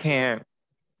now. I can't.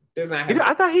 Does not have.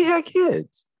 I thought he had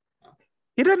kids.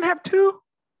 He doesn't have two?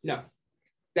 No.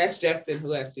 That's Justin,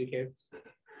 who has 2 kids.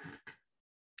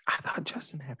 I thought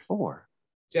Justin had 4.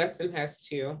 Justin has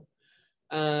 2.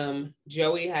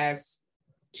 Joey has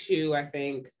 2, I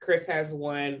think. Chris has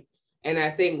 1. And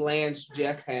I think Lance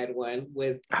just had 1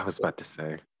 with. I was about to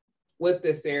say. With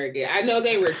the surrogate. I know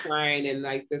they were trying and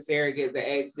like the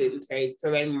eggs didn't take.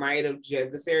 So they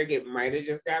the surrogate might have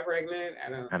just got pregnant.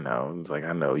 I know. It's like,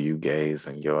 I know you gays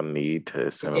and your need to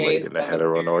assimilate in the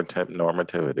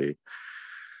heteronormativity.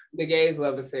 The gays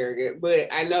love a surrogate, but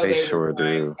I know they sure were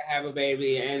trying do. to have a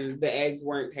baby and the eggs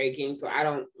weren't taking. So I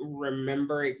don't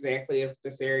remember exactly if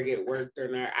the surrogate worked or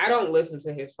not. I don't listen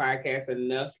to his podcast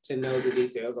enough to know the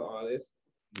details of all this.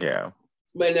 Yeah.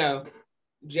 But no,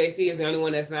 JC is the only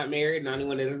one that's not married and the only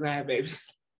one that does not have babies.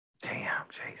 Damn,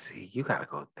 JC, you gotta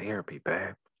go to therapy,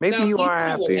 babe. Maybe No, you he's are in a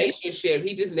happy. relationship.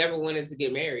 He just never wanted to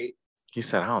get married. He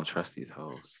said, I don't trust these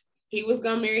hoes. He was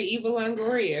gonna marry Eva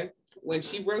Longoria. When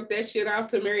she broke that shit off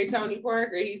to marry Tony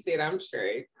Parker, he said, I'm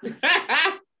straight.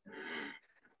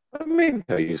 Let me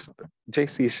tell you something.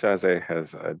 JC Chasez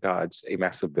has dodged a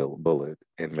massive bullet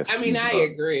in Miss I mean, I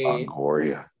agree.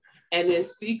 Longoria. And then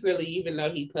secretly, even though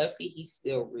he puffy, he's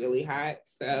still really hot.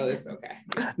 So it's okay.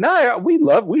 No,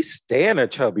 we stand a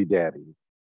chubby daddy.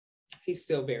 He's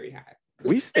still very hot.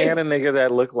 We stand a nigga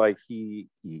that look like he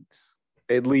eats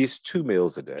at least 2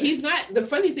 meals a day. He's not, the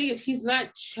funny thing is he's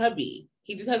not chubby.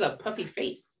 He just has a puffy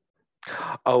face.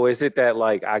 Oh, is it that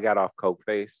like I got off coke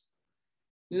face?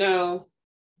 No.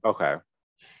 Okay.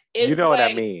 It's you know like,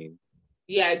 what I mean?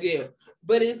 Yeah, I do.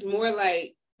 But it's more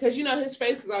like, because you know his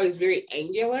face is always very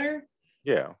angular.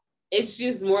 Yeah. It's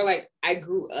just more like I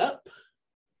grew up.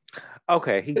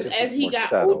 Okay. As he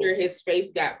got older, his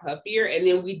face got puffier, and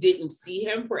then we didn't see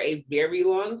him for a very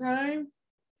long time.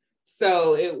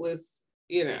 So it was,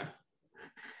 you know.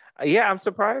 Yeah, I'm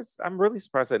surprised. I'm really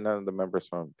surprised that none of the members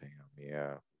from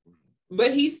yeah.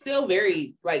 But he's still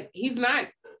very, like, he's not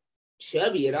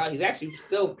chubby at all. He's actually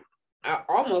still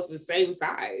almost the same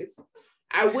size.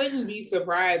 I wouldn't be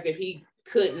surprised if he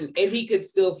could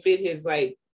still fit his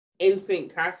like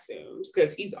NSYNC costumes,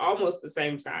 because he's almost the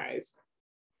same size.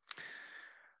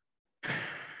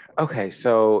 Okay,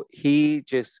 so he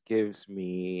just gives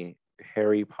me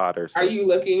Harry Potter. Are you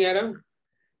looking at him?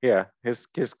 Yeah, his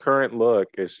current look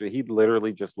is he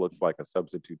literally just looks like a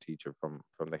substitute teacher from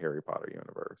the Harry Potter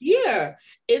universe. Yeah,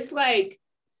 it's like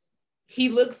he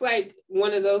looks like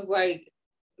one of those like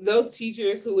those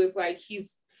teachers who is like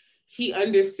he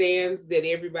understands that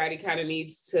everybody kind of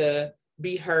needs to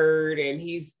be heard, and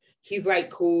he's like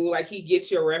cool, like he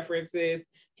gets your references.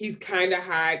 He's kind of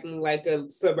hot in like a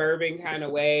suburban kind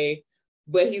of way,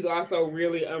 but he's also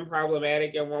really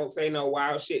unproblematic and won't say no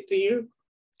wild shit to you.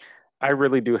 I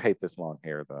really do hate this long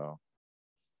hair though.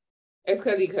 It's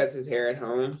because he cuts his hair at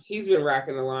home. He's been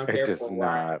rocking the long hair for a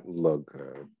while. It does not look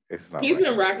good. It's not. He's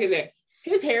been rocking that.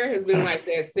 His hair has been like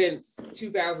that since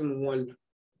 2001.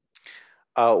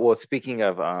 Well, speaking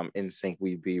of NSYNC,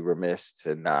 we'd be remiss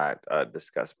to not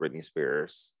discuss Britney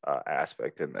Spears'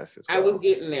 aspect in this as well. I was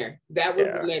getting there. That was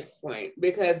the next point,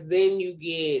 because then you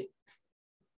get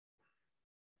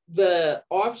the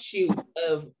offshoot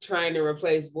of trying to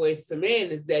replace Boyz II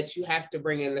Men is that you have to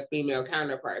bring in the female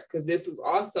counterparts, because this was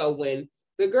also when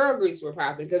the girl groups were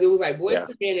popping, because it was like Boyz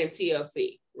II Men and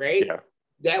TLC, right? Yeah.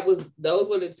 Those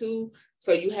were the two.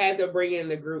 So you had to bring in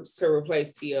the groups to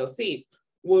replace TLC.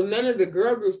 Well, none of the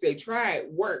girl groups they tried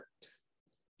worked.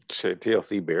 Shit,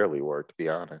 TLC barely worked, to be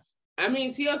honest. I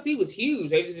mean, TLC was huge.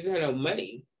 They just didn't have no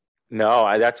money.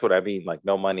 No, that's what I mean. Like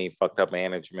no money, fucked up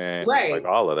management, right? Like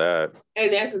all of that.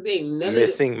 And that's the thing.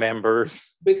 Missing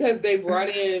members. Because they brought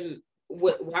in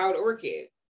Wild Orchid.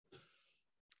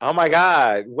 Oh my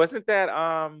God. Wasn't that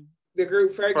the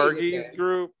group Fergie's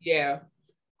group? Yeah.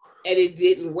 And it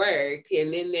didn't work.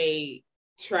 And then they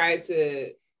tried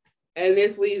to, and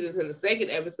this leads into the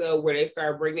second episode where they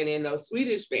start bringing in those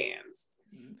Swedish bands.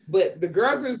 But the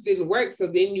girl groups didn't work. So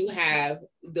then you have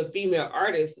the female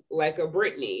artists like a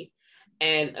Britney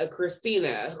and a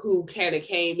Christina who kind of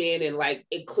came in and like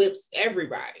eclipsed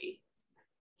everybody.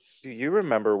 Do you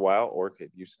remember Wild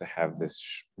Orchid used to have this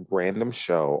random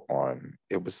show on?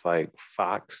 It was like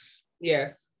Fox.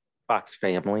 Yes. Fox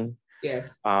Family. Yes.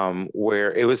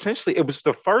 Where it was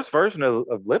the first version of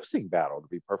Lip Sync Battle, to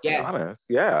be perfectly honest.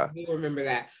 Yeah. You remember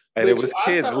that. And it was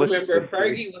kids. I remember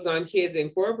Fergie was on Kids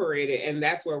Incorporated, and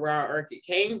that's where Wild Orchid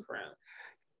came from.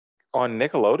 On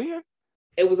Nickelodeon?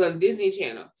 It was on Disney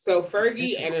Channel. So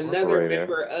Fergie and another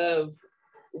member of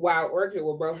Wild Orchid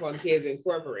were both on Kids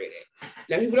Incorporated.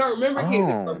 Now people don't remember Kids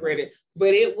Incorporated,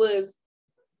 but it was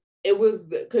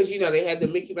because they had the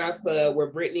Mickey Mouse Club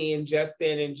where Britney and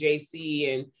Justin and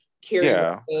JC and Kerry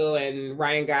Russell and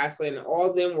Ryan Gosling, all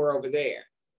of them were over there,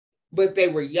 but they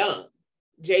were young.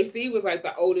 JC was like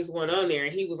the oldest one on there,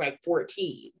 and he was like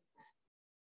 14.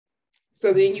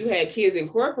 So then you had Kids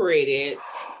Incorporated,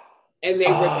 and they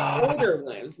were the older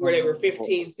ones where they were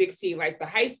 15, 16, like the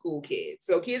high school kids.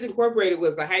 So Kids Incorporated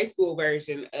was the high school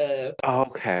version of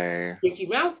Mickey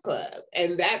Mouse Club.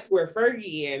 And that's where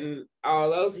Fergie and all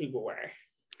those people were.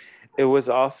 It was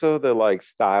also the like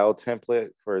style template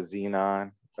for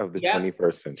Xenon of the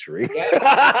 21st century.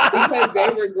 Because they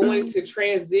were going to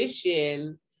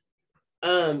transition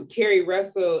Kerry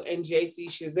Russell and JC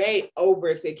Chasez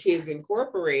over to Kids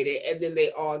Incorporated, and then they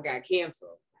all got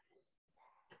canceled.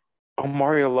 Oh,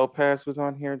 Mario Lopez was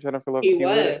on here, Jennifer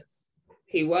Lopez.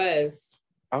 He was.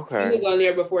 Okay. He was on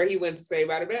there before he went to Saved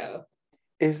by the Bell.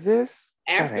 Is this?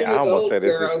 After I the almost Golden said,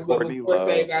 is this Girls, but Courtney before Love?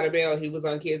 Saved by the Bell, he was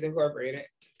on Kids Incorporated.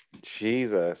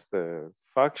 Jesus, the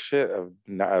fuck shit of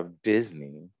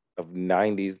Disney, of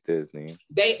 90s Disney.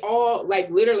 They all, like,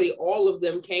 literally all of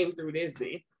them came through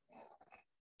Disney.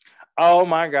 Oh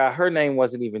my God, her name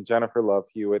wasn't even Jennifer Love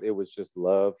Hewitt. It was just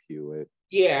Love Hewitt.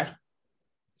 Yeah.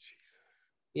 Jesus.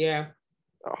 Yeah.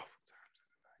 Oh,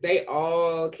 They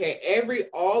all came,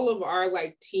 all of our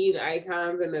like teen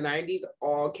icons in the 90s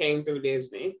all came through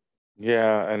Disney.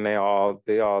 yeah, and they all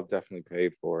definitely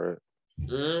paid for it.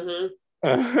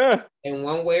 Mm-hmm. In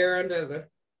one way or another.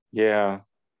 Yeah.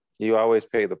 You always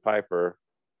pay the piper.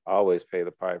 Always pay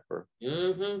the piper.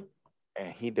 Mm-hmm.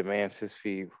 And he demands his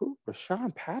fee. Who?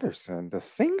 Rashawn Patterson, the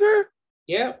singer?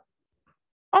 Yep.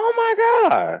 Oh my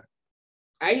God.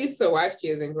 I used to watch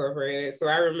Kids Incorporated, so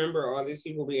I remember all these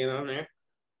people being on there.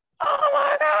 Oh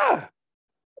my God.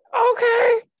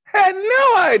 Okay. Had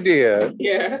no idea.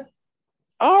 Yeah.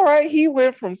 All right. He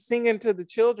went from singing to the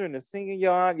children to singing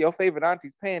your favorite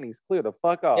auntie's panties. Clear the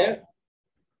fuck off. Yeah.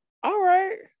 All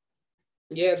right.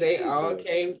 Yeah, they all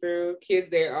came through.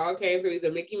 They all came through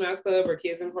either Mickey Mouse Club or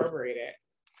Kids Incorporated.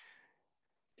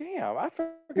 Damn, I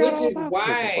forgot Which all is about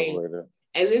why, Kids Incorporated.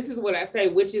 and this is what I say,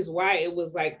 which is why it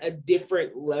was like a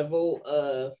different level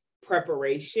of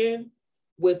preparation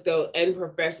and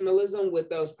professionalism with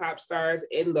those pop stars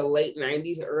in the late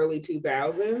 90s, early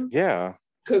 2000s. Yeah.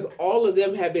 Because all of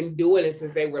them have been doing it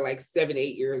since they were like 7,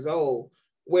 8 years old.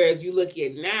 Whereas you look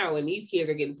at now and these kids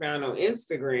are getting found on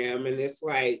Instagram and it's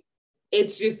like,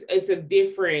 it's a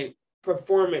different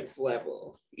performance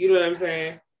level. You know what I'm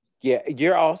saying? Yeah,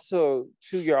 you're also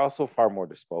far more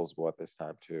disposable at this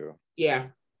time too. Yeah.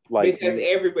 Like because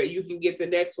everybody, you can get the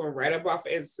next one right up off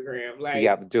Instagram. Like,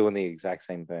 yeah, doing the exact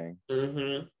same thing.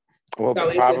 Mm-hmm. Well,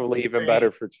 so probably even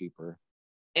better for cheaper.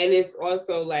 And it's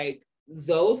also like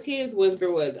those kids went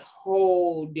through a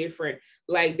whole different,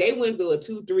 like they went through a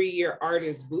 2-3 year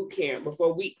artist boot camp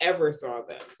before we ever saw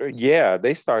them. Yeah,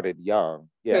 they started young.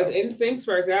 Yeah, because NSYNC's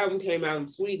first album came out in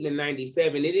Sweden in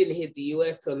 '97. It didn't hit the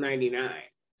US till '99.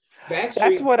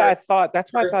 That's what I thought.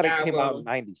 That's why I thought it came out in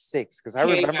 '96 because I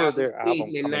remember their album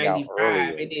in coming out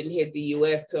earlier. It didn't hit the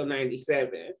US till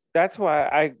 '97. That's why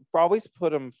I always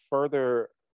put them further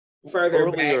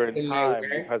earlier in time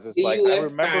because it's the like US I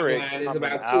remember timeline it is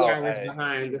about 2 hours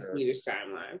behind the Swedish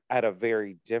timeline at a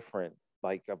very different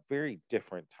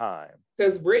time.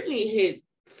 Because Britney hit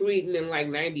Sweden in like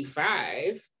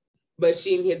 '95, but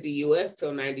she didn't hit the US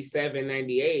till '97,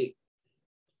 '98.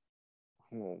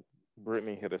 Well,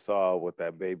 Britney hit us all with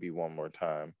that Baby One More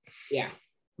Time. Yeah.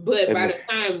 But by the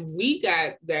time we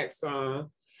got that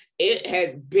song, it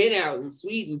had been out in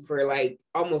Sweden for like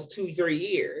almost 2-3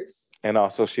 years. And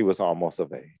also she was almost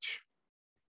of age.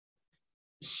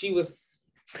 She was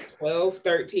 12,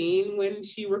 13 when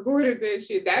she recorded that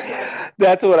shit.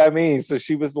 That's what I mean. So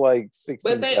she was like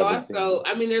 16. But they 17. also,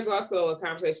 I mean, there's also a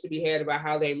conversation to be had about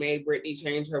how they made Britney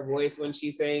change her voice when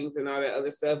she sings and all that other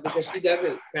stuff because she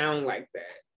doesn't sound like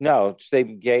that. No, they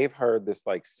gave her this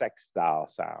like sex style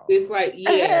sound. It's like,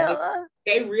 yeah,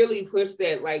 they really pushed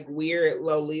that like weird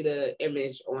Lolita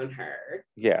image on her.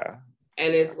 Yeah.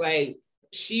 And it's like,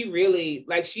 she really,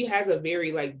 like, she has a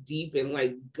very like deep and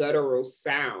like guttural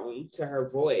sound to her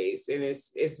voice. And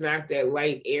it's not that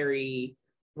light, airy,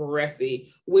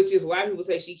 breathy, which is why people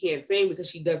say she can't sing because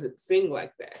she doesn't sing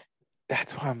like that.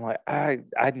 That's why I'm like, I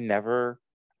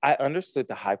understood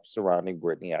the hype surrounding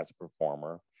Britney as a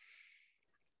performer.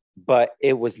 But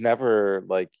it was never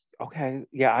like, okay,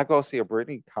 yeah, I go see a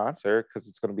Britney concert because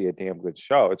it's going to be a damn good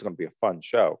show. It's going to be a fun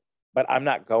show, but I'm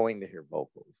not going to hear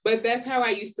vocals. But that's how I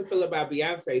used to feel about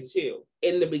Beyonce too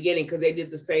in the beginning because they did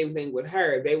the same thing with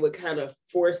her. They would kind of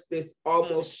force this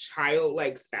almost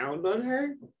childlike sound on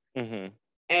her. Mm-hmm.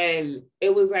 And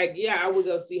it was like, yeah, I would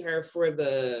go see her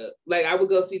I would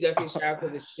go see Destiny's Child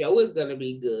because the show is going to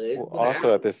be good. Well,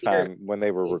 also at this time, when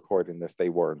they were recording this, they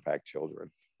were in fact children.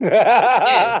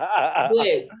 Yeah,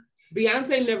 but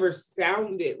Beyonce never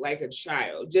sounded like a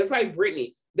child, just like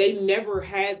Britney. They never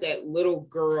had that little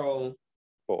girl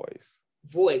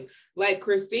voice. Like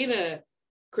Christina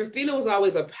was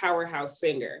always a powerhouse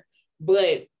singer,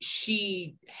 but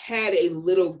she had a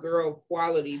little girl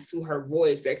quality to her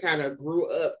voice that kind of grew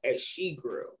up as she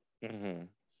grew. Mm-hmm.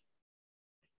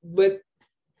 But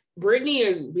Britney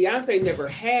and Beyonce never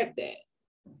had that.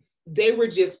 They were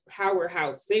just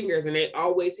powerhouse singers and they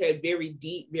always had very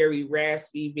deep, very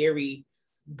raspy, very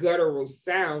guttural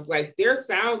sounds. Like their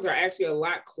sounds are actually a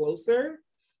lot closer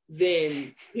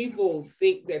than people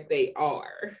think that they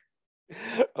are.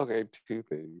 Okay, 2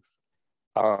 things.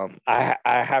 I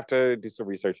have to do some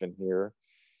research in here.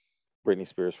 Britney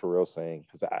Spears for real sing?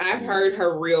 Because I've heard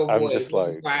her real I'm voice, just which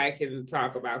is like, why I can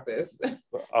talk about this.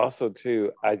 but also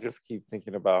too, I just keep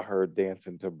thinking about her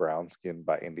dancing to Brown Skin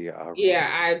by India Arie. Yeah,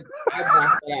 I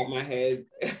blocked that out of my head.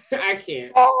 I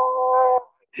can't. Oh,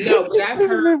 No, but I've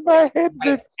heard my head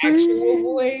like actual free.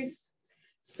 voice.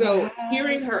 So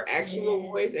hearing her actual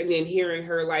voice and then hearing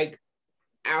her like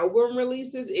album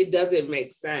releases, it doesn't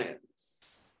make sense.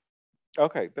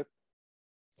 Okay.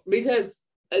 Because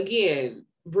again,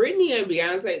 Britney and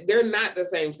Beyonce, they're not the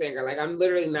same singer. Like I'm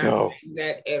literally not saying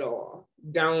that at all.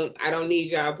 I don't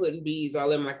need y'all putting bees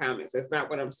all in my comments. That's not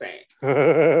what I'm saying.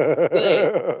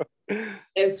 But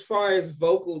as far as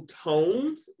vocal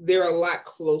tones, they're a lot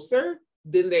closer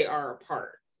than they are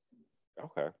apart.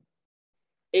 Okay.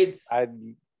 It's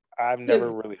I've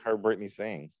never really heard Britney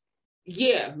sing.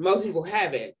 Yeah, most people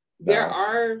haven't.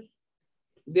 No.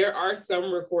 There are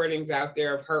some recordings out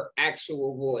there of her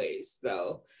actual voice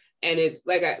though. And it's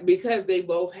like because they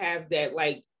both have that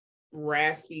like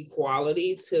raspy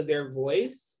quality to their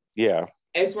voice. Yeah.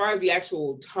 As far as the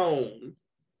actual tone,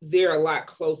 they're a lot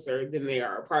closer than they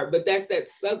are apart. But that's that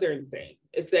Southern thing.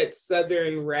 It's that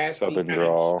Southern raspy Southern kind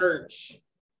drawl. of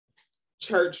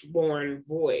church-born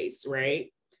voice,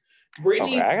 right?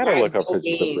 Okay, I gotta look up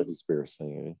pictures of Britney Spears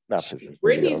singing. Not pictures.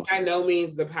 Britney's by no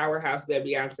means the powerhouse that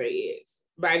Beyonce is.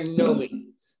 By no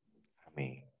means. I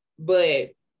mean,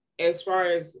 but as far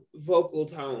as vocal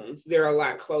tones, they're a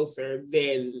lot closer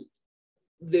than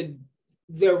the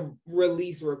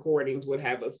release recordings would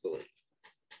have us believe.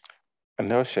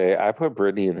 No shade. I put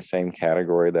Britney in the same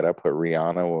category that I put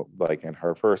Rihanna, like in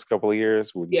her first couple of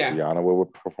years when Rihanna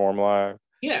would perform live.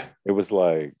 Yeah. It was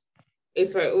like,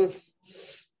 it's like, oof,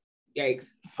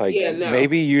 yikes. It's like,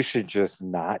 maybe you should just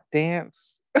not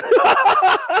dance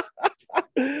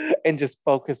and just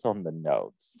focus on the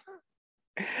notes.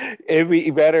 It'd be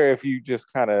better if you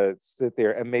just kind of sit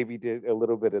there and maybe did a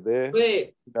little bit of this.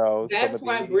 But that's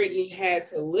why Britney had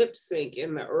to lip sync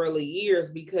in the early years,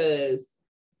 because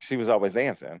she was always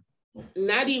dancing.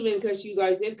 Not even because she was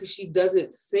always dancing, because she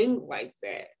doesn't sing like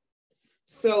that.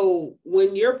 So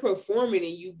when you're performing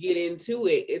and you get into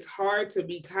it, it's hard to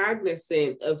be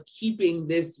cognizant of keeping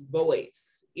this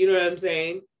voice. You know what I'm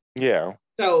saying? Yeah.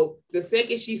 So the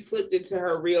second she slipped into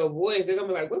her real voice, they're gonna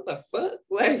be like, what the fuck?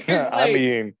 Like, I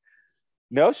mean,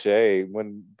 no shade.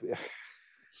 When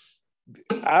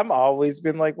I've always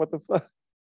been like, what the fuck?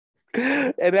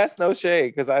 And that's no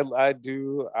shade, because I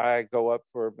go up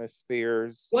for Miss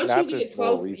Spears. Once you get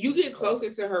close, you get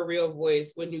closer to her real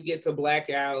voice when you get to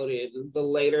Blackout and the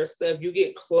later stuff. You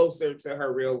get closer to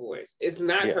her real voice. It's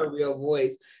not her real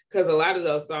voice, because a lot of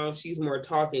those songs she's more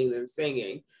talking than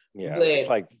singing. Yeah, but it's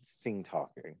like sing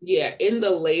talking. Yeah, in the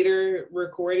later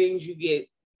recordings, you get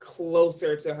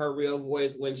closer to her real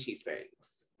voice when she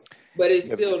sings, but it's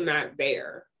still not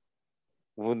there.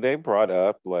 When they brought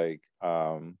up we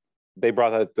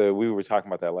were talking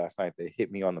about that last night, they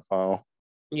hit me on the phone.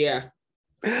 Yeah.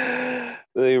 The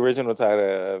original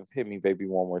title of Hit Me Baby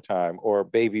One More Time, or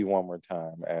Baby One More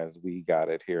Time as we got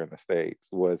it here in the States,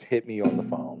 was Hit Me on the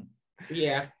Phone.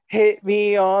 Yeah. Hit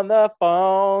me on the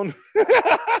phone.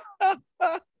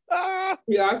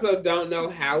 We also don't know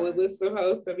how it was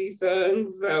supposed to be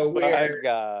sung, so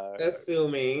we're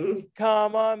assuming.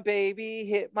 Come on, baby,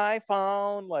 hit my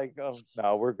phone. Like, oh,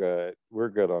 no, we're good. We're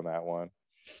good on that one.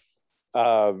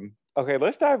 Okay,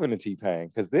 let's dive into T-Pain,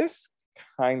 because this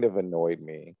kind of annoyed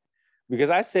me, because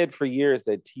I said for years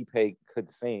that T-Pain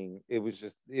could sing. It was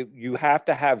just you have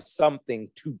to have something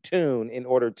to tune in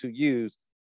order to use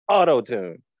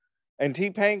auto-tune, and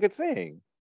T-Pain could sing.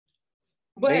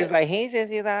 But he's like, he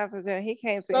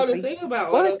can't sing. So the thing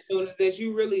about auto-tune is that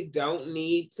you really don't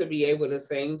need to be able to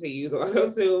sing to use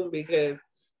auto-tune, because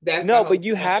that's but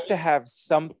you have to have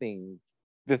something.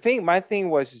 My thing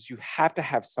was is you have to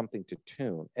have something to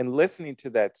tune. And listening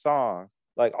to that song,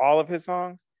 like all of his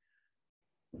songs,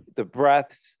 the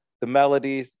breaths, the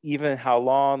melodies, even how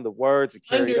long the words are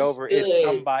carried over, is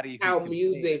somebody how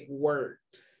music worked.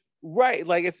 Right,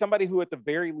 like it's somebody who at the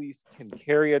very least can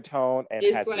carry a tone, and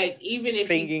it's like even if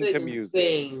he couldn't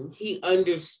sing, he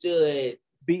understood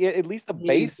at least the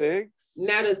basics.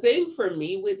 Now the thing for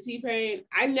me with T-Pain,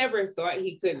 I never thought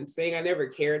he couldn't sing. I never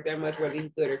cared that much whether he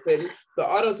could or couldn't. The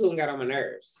auto-tune got on my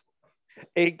nerves.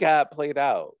 It got played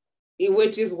out.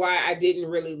 Which is why I didn't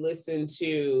really listen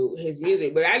to his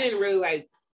music. But I didn't really like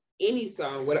any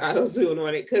song with auto-tune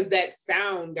on it, because that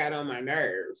sound got on my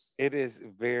nerves. It is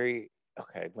very...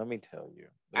 Okay, let me tell you.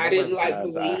 I didn't like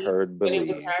Believe when it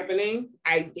was happening.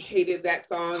 I hated that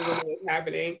song when it was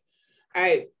happening.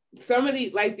 Some of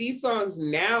these songs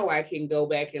now I can go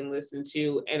back and listen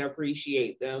to and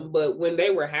appreciate them, but when they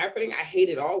were happening, I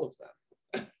hated all of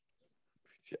them.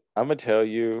 I'm gonna tell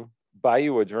you, buy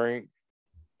you a drink.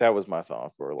 That was my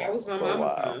song That was my for a mama's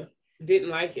while. song. Didn't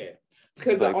like it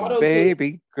because the Like, auto tune.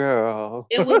 baby girl.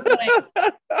 It was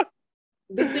like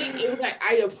the thing. It was like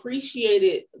I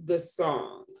appreciated the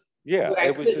song, Yeah, but I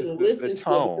it was just couldn't the listen to it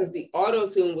because tone. the auto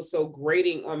tune was so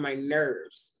grating on my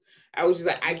nerves. I was just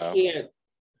like, I No. can't.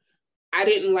 I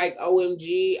didn't like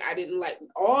OMG. I didn't like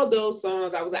all those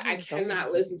songs. I was like, I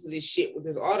cannot listen to this shit with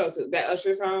this auto tune. That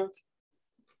Usher song.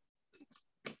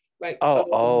 Like,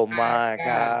 Oh my my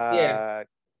God. Yeah. God.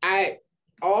 I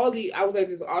was like,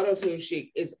 this auto tune shit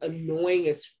is annoying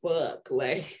as fuck.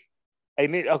 Like,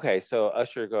 Okay, so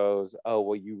Usher goes, oh,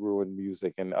 well, you ruined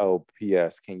music. And oh,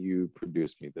 P.S., can you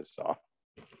produce me this song?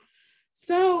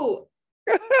 so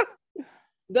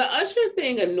the Usher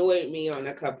thing annoyed me on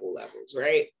a couple levels,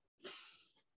 right?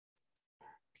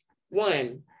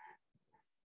 One,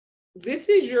 this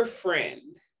is your friend,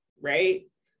 right?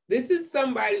 This is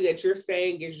somebody that you're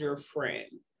saying is your friend.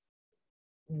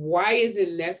 Why is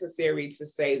it necessary to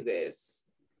say this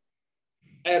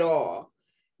at all?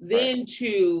 Then Right.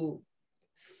 to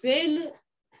send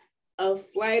a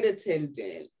flight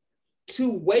attendant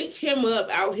to wake him up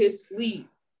out his sleep,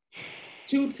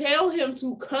 to tell him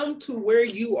to come to where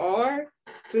you are,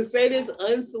 to say this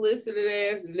unsolicited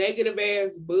ass, negative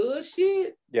ass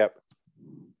bullshit. Yep.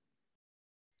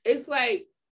 It's like,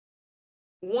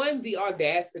 one, the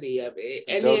audacity of it.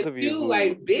 And Those then of you two, who,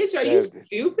 like, bitch, are you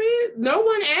stupid? No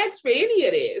one asked for any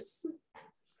of this.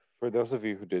 for those of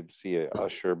you who did see it,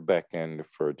 Usher beckoned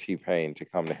for T-Pain to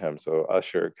come to him so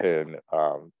Usher can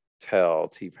tell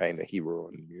T-Pain that he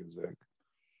ruined music.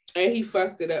 And he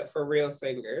fucked it up for real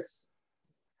singers.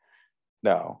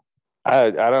 No,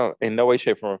 I don't, in no way,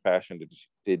 shape, form, or fashion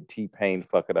did T-Pain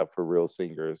fuck it up for real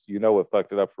singers. You know what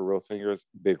fucked it up for real singers?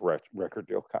 Big record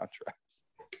deal contracts.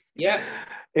 Yep.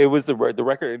 It was the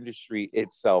record industry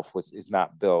itself is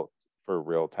not built for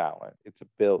real talent. It's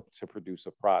built to produce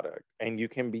a product, and you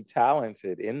can be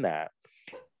talented in that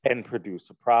and produce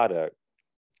a product,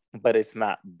 but it's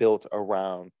not built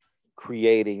around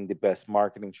creating the best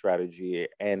marketing strategy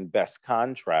and best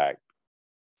contract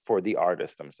for the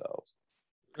artists themselves.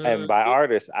 And by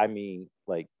artists, I mean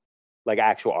like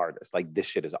actual artists. Like, this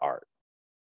shit is art.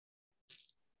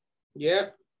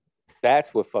 Yep.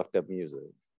 That's what fucked up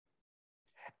music.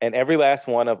 And every last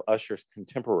one of Usher's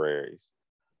contemporaries,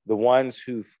 the ones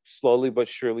who slowly but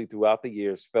surely throughout the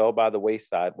years fell by the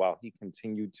wayside while he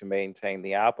continued to maintain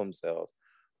the album sales,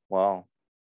 well,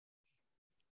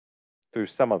 through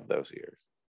some of those years,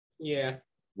 yeah,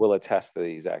 will attest to the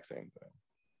exact same thing.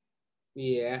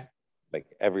 Yeah. Like,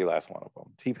 every last one of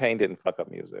them. T-Pain didn't fuck up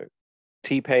music.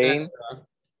 T-Pain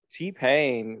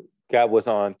T-Pain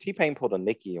pulled a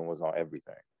Nicki and was on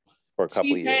everything for a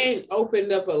couple of years. T-Pain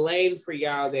opened up a lane for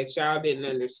y'all that y'all didn't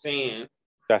understand.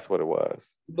 That's what it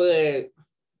was. But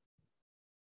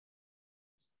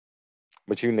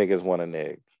you niggas want a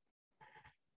nig.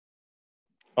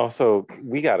 Also,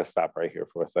 we got to stop right here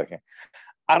for a second.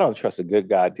 I don't trust a good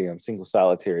goddamn single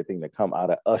solitary thing to come out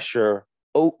of Usher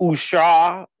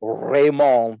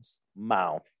Raymond's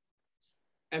mouth.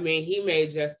 I mean, he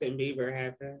made Justin Bieber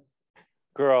happen.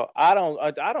 Girl, I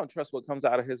don't trust what comes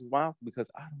out of his mouth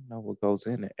because I don't know what goes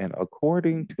in it. And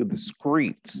according to the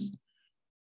streets,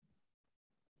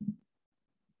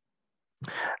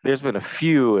 there's been a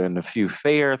few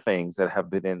fair things that have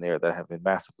been in there that have been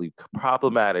massively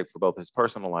problematic for both his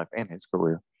personal life and his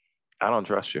career. I don't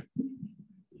trust you.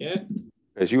 Yeah.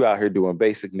 Because you out here doing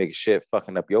basic nigga shit,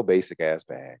 fucking up your basic ass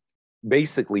bag.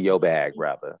 Basically your bag,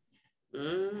 rather.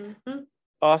 Mm-hmm.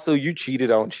 Also, you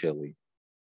cheated on Chili.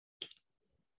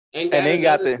 And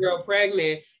got another girl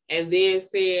pregnant and then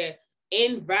said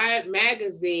in Vibe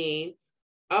magazine,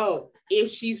 oh, if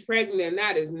she's pregnant or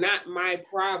not is not my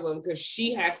problem because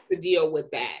she has to deal with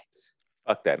that.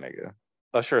 Fuck that nigga.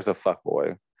 Usher is a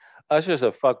fuckboy. Usher's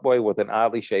a fuckboy with an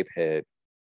oddly shaped head.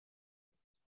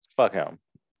 Fuck him.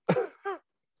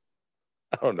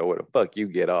 I don't know where the fuck you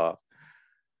get off.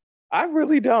 I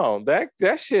really don't. That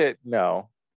shit, no.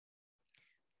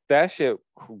 That shit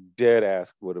dead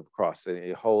ass would have crossed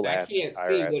a whole ass. I can't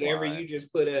see whatever line. You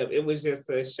just put up. It was just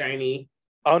a shiny.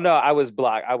 Oh no, I was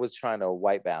blocked. I was trying to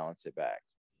white balance it back.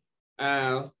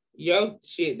 Your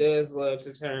shit does love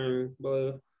to turn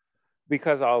blue.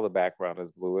 Because all the background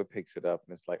is blue, it picks it up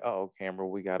and it's like, oh, camera,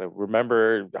 we gotta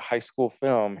remember the high school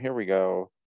film. Here we go.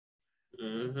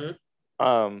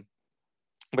 Mm-hmm.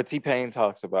 But T-Pain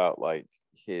talks about like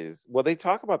they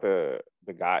talk about the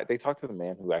guy, they talk to the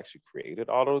man who actually created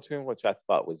auto-tune, which I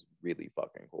thought was really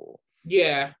fucking cool.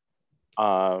 Yeah.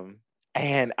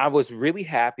 And I was really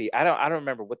happy. I don't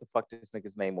remember what the fuck this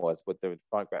nigga's name was, but the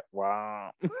funk rap.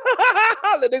 Wow.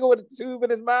 The nigga with a tube in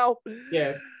his mouth.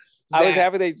 Yes. I was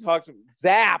happy they talked to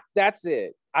Zap. That's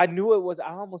it. I knew it was,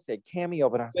 I almost said Cameo,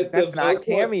 but I was like, that's not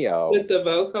Cameo. With the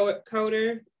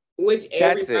vocoder, which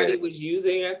everybody was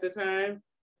using at the time.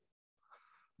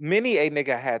 Many a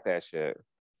nigga had that shit.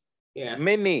 Yeah.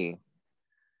 Many.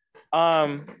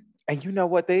 And you know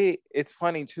what? It's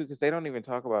funny too, because they don't even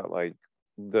talk about like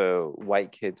the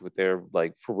white kids with their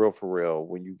like for real,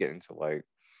 when you get into like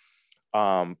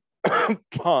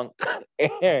punk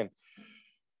and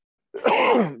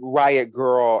Riot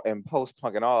Girl and post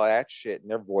punk and all that shit and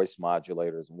their voice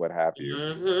modulators and what have you.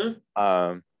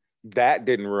 Mm-hmm. That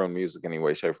didn't ruin music in any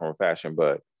way, shape, form, or fashion,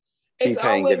 but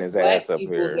T-Pain getting his ass up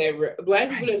here. Black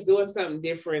people that's doing something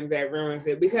different that ruins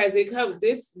it, because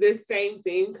this same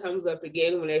thing comes up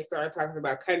again when they start talking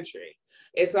about country.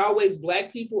 It's always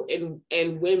Black people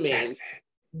and women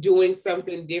doing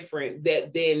something different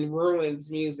that then ruins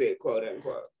music, quote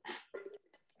unquote.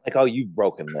 Like, oh, you've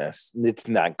broken this. It's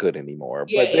not good anymore.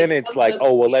 Yeah, but then it's like,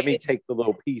 oh, well, let me take the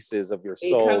little pieces of your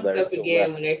soul. It comes up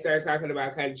again when they start talking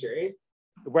about country.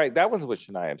 Right. That was with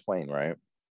Shania Twain, right?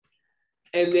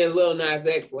 And then Lil Nas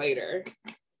X later.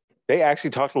 They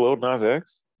actually talked to Lil Nas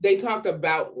X? They talked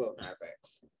about Lil Nas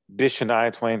X. Did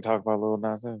Shania Twain talk about Lil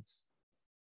Nas X?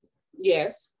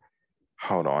 Yes.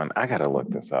 Hold on. I got to look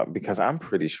this up because I'm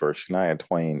pretty sure Shania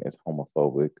Twain is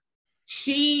homophobic.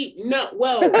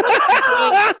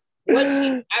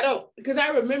 Because I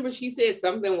remember she said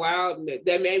something wild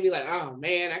that made me like, oh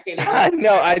man, I can't. I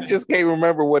know, I just can't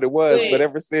remember what it was, but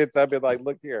ever since I've been like,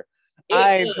 look here,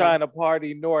 I ain't trying to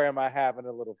party, nor am I having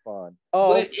a little fun.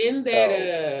 Oh, but in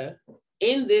that,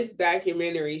 in this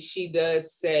documentary, she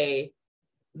does say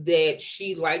that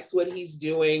she likes what he's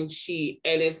doing.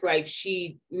 And it's like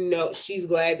she's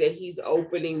glad that he's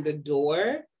opening the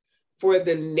door for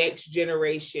the next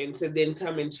generation to then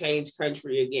come and change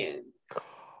country again.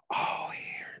 Oh,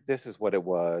 here. This is what it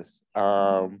was.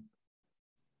 Shania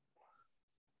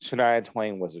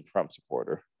Twain was a Trump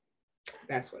supporter.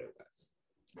 That's what it was.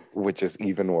 Which is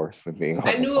even worse than being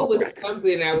I knew it was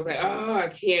something. I was like, oh, I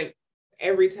can't.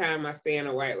 Every time I stand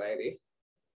a white lady.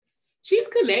 She's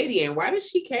Canadian. Why does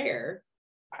she care?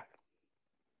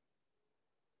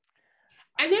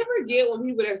 I never get when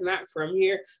people that's not from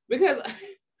here, because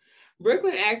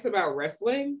Brooklyn asked about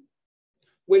wrestling,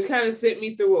 which kind of sent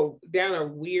me down a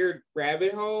weird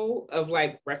rabbit hole of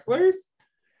like wrestlers.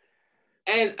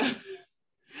 And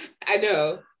I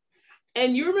know.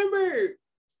 And you remember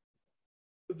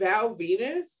Val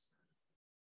Venus?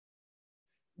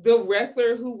 The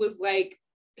wrestler who was like,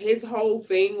 his whole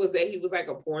thing was that he was like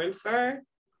a porn star?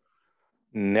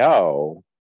 No.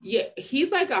 Yeah,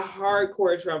 he's like a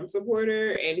hardcore Trump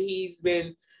supporter, and he's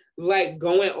been like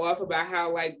going off about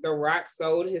how like The Rock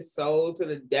sold his soul to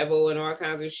the devil and all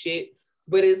kinds of shit.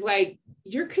 But it's like,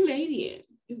 you're Canadian.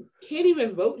 You can't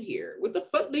even vote here. What the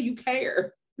fuck do you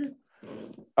care?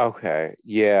 Okay.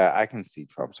 Yeah, I can see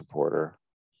Trump supporter,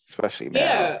 especially now.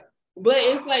 Yeah, but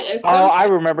it's like... I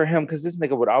remember him because this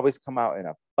nigga would always come out in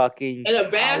a fucking... In a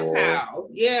bath towel.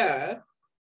 Yeah.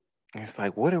 It's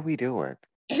like, what are we doing?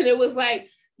 And it was like,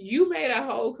 you made a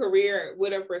whole career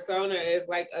with a persona as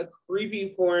like a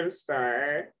creepy porn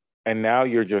star. And now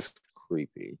you're just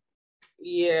creepy.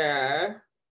 Yeah.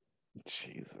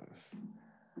 Jesus.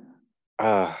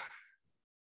 Well,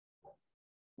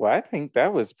 I think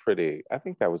that was a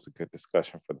good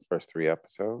discussion for the first 3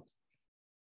 episodes.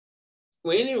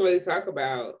 We didn't even really talk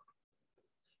about,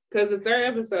 because the 3rd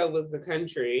episode was the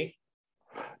country.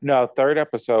 No, 3rd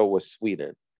episode was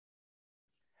Sweden.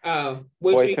 Oh,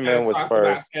 Boyz II Men was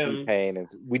first, T-Pain, and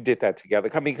we did that together.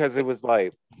 I mean, because it was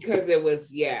like... Because it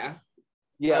was, yeah.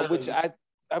 Yeah, which I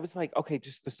was like, okay,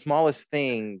 just the smallest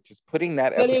thing, just putting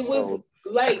that episode... But it was,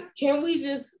 like, can we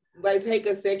just, like, take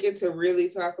a second to really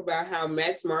talk about how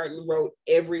Max Martin wrote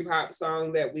every pop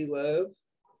song that we love?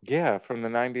 Yeah, from the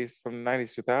 90s,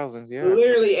 2000s, yeah.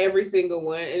 Literally every single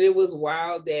one. And it was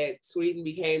wild that Sweden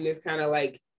became this kind of,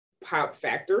 like, pop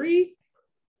factory.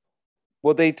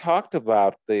 Well, they talked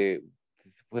about the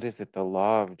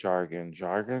law of jargon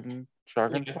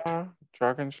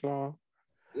law?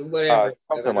 Whatever.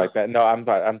 Something like that. No,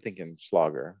 I'm thinking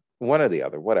Schlager. One or the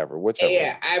other, whatever, whichever.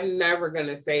 Yeah, I'm never going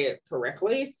to say it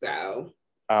correctly, so.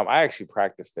 I actually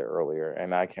practiced it earlier,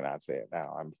 and I cannot say it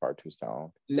now. I'm far too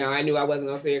stoned. No, I knew I wasn't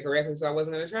going to say it correctly, so I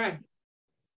wasn't going to try.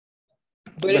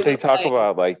 But they talk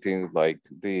about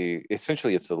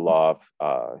essentially it's a law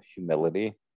of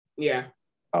humility. Yeah.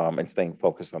 And staying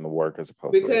focused on the work as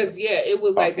opposed to it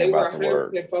was like they were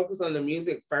 100% focused on the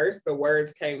music first. The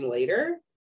words came later.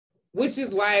 Which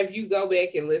is why if you go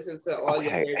back and listen to all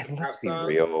your Okay, favorite and let's pop be songs,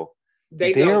 real.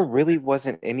 they There don't. really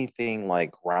wasn't anything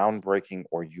like groundbreaking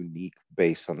or unique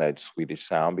based on that Swedish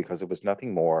sound because it was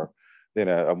nothing more than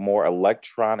a more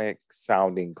electronic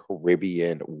sounding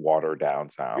Caribbean watered down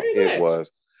sound. Very It much.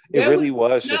 was, it There was really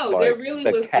was just no, there like really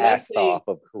the was cast nothing. off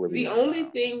of The Caribbean only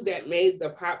sound. thing that made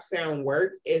the pop sound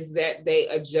work is that they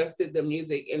adjusted the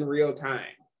music in real time.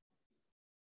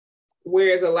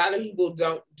 Whereas a lot of people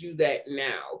don't do that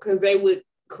now because they would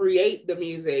create the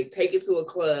music, take it to a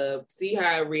club, see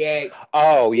how it reacts.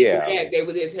 Oh yeah, They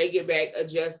would then take it back,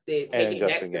 adjust it, take and it back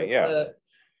adjusting to the it, yeah, club.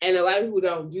 And a lot of people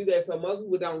don't do that. So most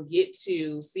people don't get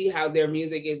to see how their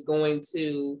music is going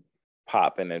to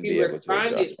pop and then be be able to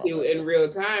responded adjust from to it. in real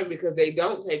time because they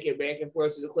don't take it back and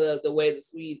forth to the club the way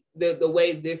the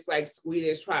way this like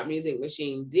Swedish pop music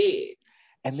machine did.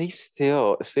 And they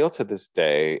still to this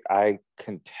day, I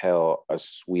can tell a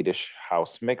Swedish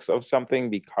house mix of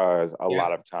something because a Yeah.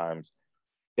 lot of times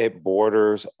it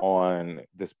borders on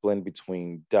this blend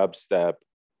between dubstep,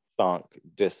 funk,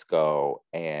 disco,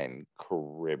 and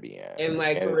Caribbean. And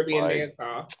like And it's Caribbean like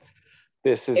dancehall.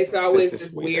 this is It's always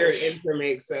this weird Swedish.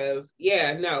 intermix of,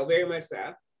 yeah, no, very much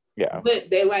so. Yeah. But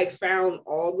they like found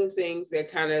all the things that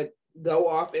kind of go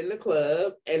off in the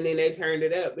club and then they turned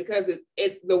it up because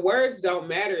it the words don't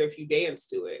matter if you dance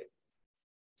to it.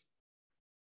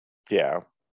 Yeah.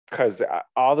 Because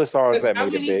all the songs that How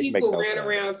made it many big make people no ran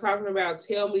around sense. talking about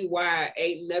 "Tell Me Why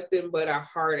Ain't Nothing But a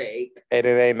Heartache"? And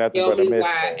it ain't nothing Tell but a me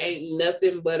why mistake. ain't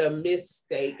nothing but a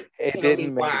mistake. It Tell me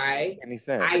didn't make why. any I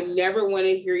sense. never want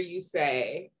to hear you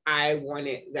say I want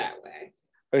it that way.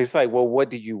 It's like, well, what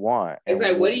do you want? It's And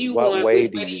like, what do you what want? way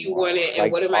Which do way do you you want want? it? And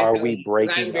Like, what am I are telling we you? Because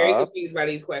I'm breaking very up? confused by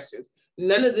these questions.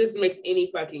 None of this makes any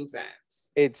fucking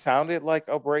sense. It sounded like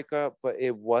a breakup, but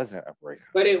it wasn't a breakup.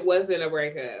 But it wasn't a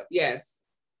breakup. Yes.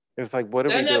 It's like, what are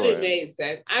None we of doing? it made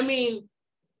sense. I mean,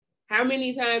 how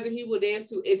many times do people dance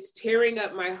to "It's tearing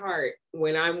up my heart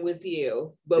when I'm with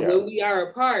you, but when we are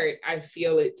apart, I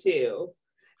feel it too.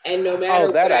 And no matter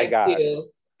what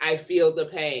I feel the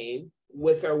pain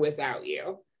with or without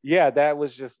you." Yeah, that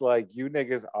was just like, you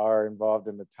niggas are involved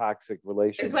in a toxic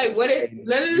relationship. It's like,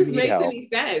 none of this makes any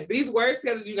sense. These words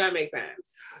together do not make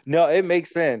sense. No, it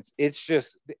makes sense. It's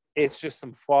just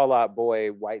some Fall Out Boy,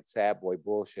 white sad boy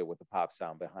bullshit with the pop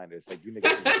sound behind it. It's like, you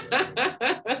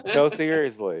niggas. No,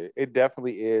 seriously, it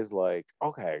definitely is. Like,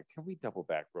 okay, can we double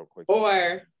back real quick?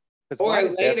 Or why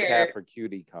did later, Death Cab for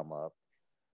Cutie come up?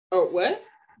 Oh, what?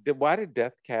 Why did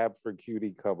Death Cab for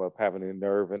Cutie come up having the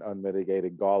nerve and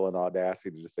unmitigated gall and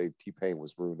audacity to say T-Pain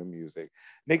was ruining music?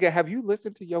 Nigga, have you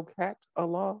listened to Yo Cat a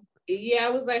lot? Yeah, I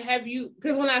was like, have you?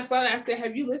 Because when I saw that, I said,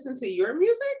 have you listened to your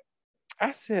music?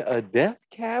 I said, a Death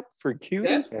Cab for Cutie?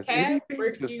 That's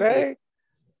anything to say?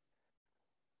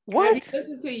 What? Have you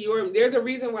listened to your? There's a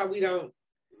reason why we don't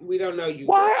know you.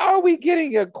 Why are we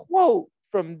getting a quote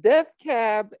from Death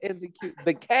Cab and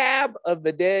the cab of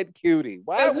the dead cutie?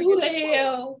 Why? Who the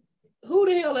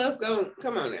hell else going?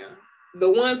 Come on now.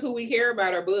 The ones who we care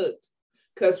about are booked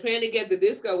because Panic at the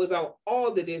Disco was on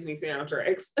all the Disney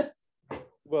soundtracks.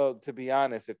 Well, to be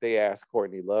honest, if they asked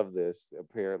Courtney Love this,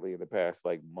 apparently in the past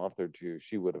like month or two,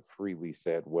 she would have freely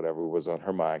said whatever was on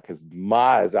her mind because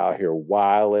Ma is out here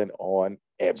wilding on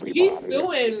everybody. She's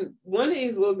suing one of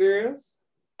these little girls.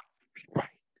 Right.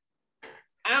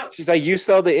 She's like, you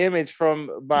stole the image from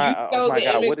my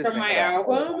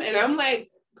album, and I'm like,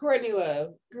 Courtney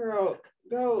Love, girl,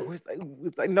 go. It was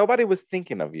like nobody was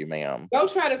thinking of you, ma'am. Go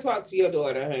try to talk to your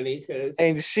daughter, honey, because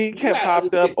and she kept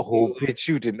popped up. Oh, bitch,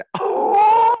 you didn't.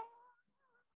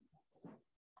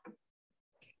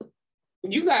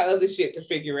 You got other shit to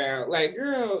figure out. Like,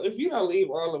 girl, if you don't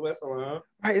leave all of us alone.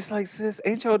 Right, it's like, sis,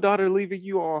 ain't your daughter leaving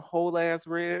you on whole ass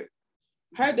red?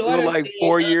 Her daughter like said,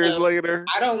 4 years later.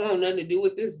 I don't want nothing to do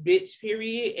with this bitch,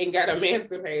 period, and got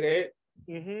emancipated.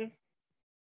 Mm-hmm.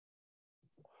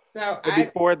 So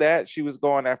before that, she was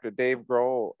going after Dave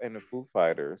Grohl and the Foo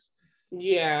Fighters.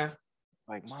 Yeah.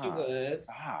 Like, Mom, she was.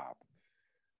 Stop.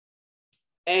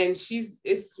 And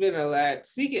it's been a lot.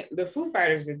 Speaking, the Foo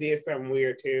Fighters just did something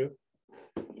weird too.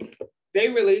 They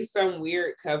released some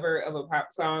weird cover of a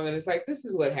pop song, and it's like, this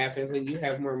is what happens when you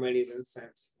have more money than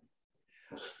sense.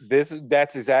 That's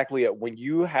exactly it. When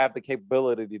you have the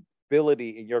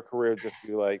ability in your career, just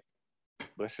be like,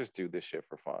 let's just do this shit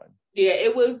for fun. Yeah,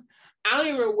 it was. I don't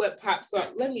even remember what pop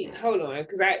song. Let me hold on,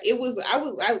 because I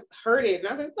heard it and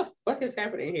I was like, what the fuck is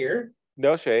happening here?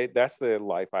 No shade. That's the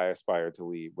life I aspire to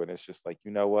lead. When it's just like,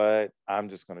 you know what? I'm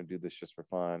just gonna do this just for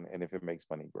fun, and if it makes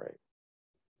money, great.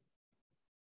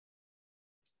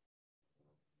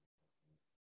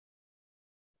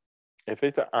 If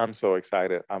it's I'm so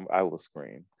excited, I will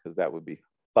scream because that would be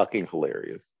fucking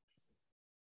hilarious.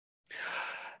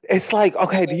 It's like,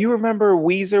 okay, do you remember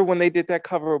Weezer when they did that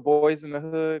cover of Boys in the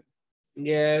Hood?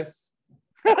 Yes.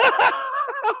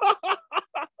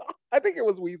 I think it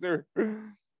was Weezer.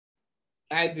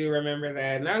 I do remember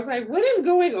that. And I was like, what is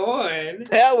going on?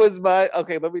 That was my,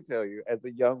 okay, let me tell you, as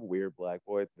a young, weird black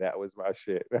boy, that was my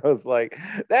shit. I was like,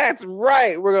 that's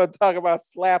right. We're going to talk about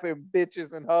slapping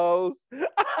bitches and hoes.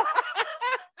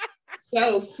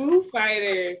 So Foo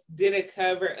Fighters did a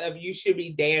cover of You Should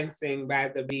Be Dancing by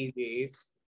the Bee Gees.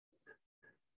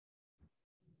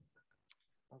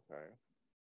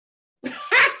 Okay.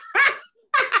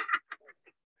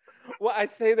 Well, I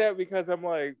say that because I'm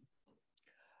like,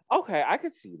 okay, I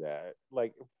could see that.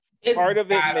 Like, it's part of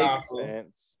it makes awful.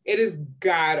 sense. It is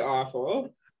god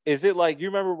awful. Is it like, you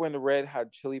remember when the Red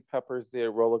Hot Chili Peppers did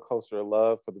Roller Coaster of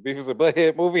Love for the Beavis and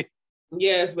Butthead movie?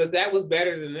 Yes, but that was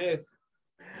better than this.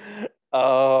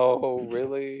 Oh,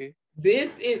 really?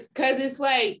 This is because it's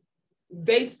like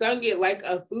they sung it like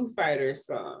a Foo Fighters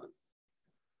song.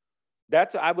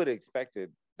 That's what I would have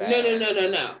expected.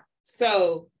 No.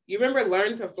 So you remember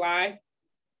Learn to Fly?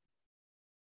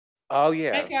 Oh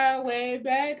yeah. Make our way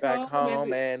back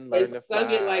home and learn to fly. They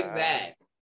sung it like that.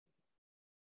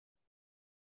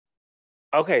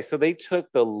 Okay, so they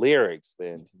took the lyrics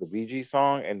then to the Bee Gees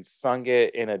song and sung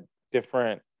it in a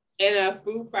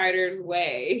Foo Fighters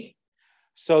way.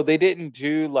 So they didn't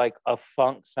do like a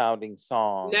funk sounding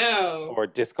song, no, or a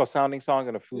disco sounding song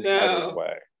in a Foo Fighters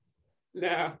way.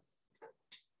 No,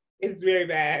 it's very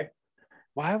bad.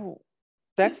 Why?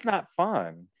 That's not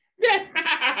fun.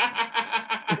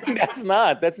 That's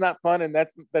not fun, and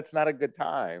that's not a good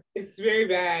time. It's very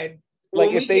bad.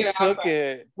 Like if they took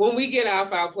it, when we get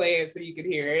off, I'll play it so you can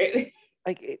hear it.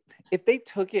 Like if they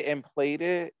took it and played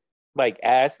it like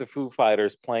as the Foo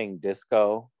Fighters playing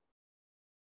disco,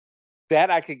 that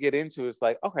I could get into. It's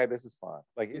like, okay, this is fun.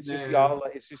 Like it's just y'all.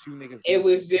 Like, it's just you niggas. It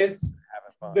was just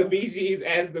having fun. The Bee Gees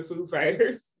as the Foo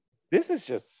Fighters. This is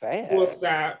just sad. We'll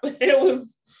stop. It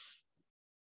was.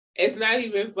 It's not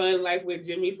even fun like with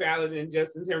Jimmy Fallon and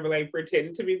Justin Timberlake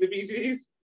pretending to be the Bee Gees.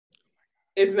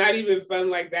 It's not even fun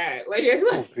like that. Like, it's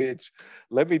like, oh, bitch,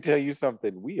 let me tell you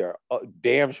something. We are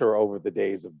damn sure over the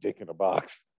days of Dick in a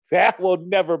Box. That will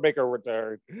never make a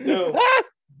return. No,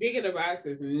 Dick in a Box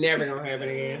is never gonna happen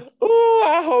again.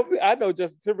 Oh, I know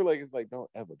Justin Timberlake is like, don't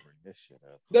ever bring this shit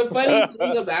up. The funny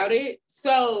thing about it,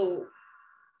 so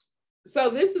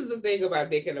this is the thing about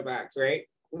Dick in a Box, right?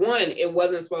 One, it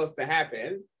wasn't supposed to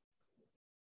happen.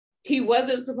 He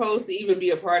wasn't supposed to even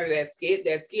be a part of that skit.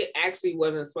 That skit actually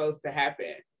wasn't supposed to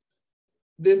happen.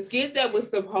 The skit that was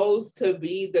supposed to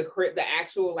be the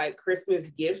actual like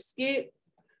Christmas gift skit,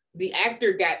 the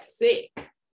actor got sick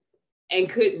and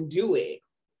couldn't do it.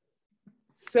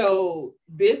 So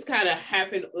this kind of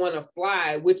happened on a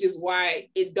fly, which is why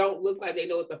it don't look like they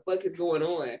know what the fuck is going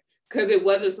on, because it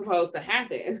wasn't supposed to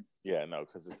happen. Yeah, no,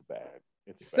 because it's bad.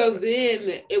 So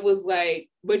then it was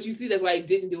like, but you see, that's why I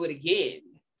didn't do it again.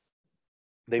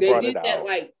 They did that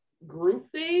like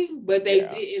group thing, but they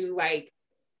didn't like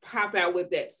pop out with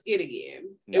that skit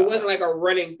again. No. It wasn't like a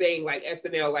running thing like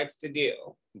SNL likes to do.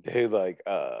 They like,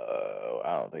 I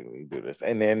don't think we can do this.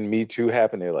 And then Me Too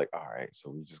happened. They're like, all right, so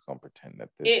we're just gonna pretend that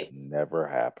this never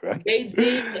happened. They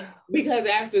did, because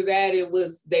after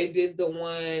that they did the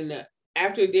one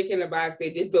after Dick in the Box.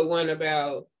 They did the one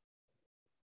about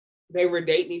they were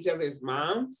dating each other's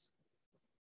moms.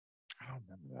 I don't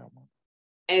remember that one.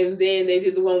 And then they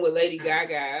did the one with Lady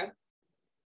Gaga.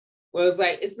 Well, it's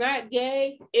like, it's not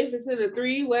gay if it's in a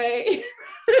three-way.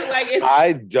 Like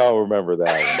I don't remember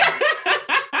that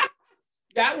one.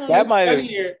 That one was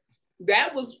funnier.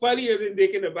 That was funnier than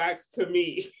Dick in the Box to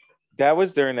me. That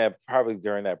was probably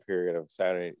during that period of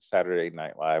Saturday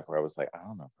Night Live where I was like, I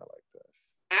don't know if I like this.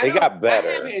 They got better.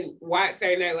 I haven't watched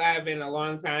Saturday Night Live in a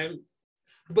long time.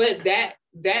 But that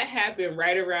happened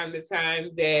right around the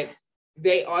time that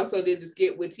they also did the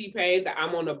skit with T-Pain, the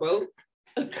I'm on a Boat.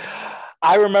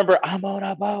 I remember I'm on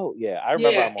a boat. Yeah, I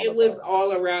remember. Yeah, it was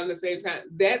all around the same time.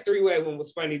 That three-way one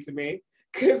was funny to me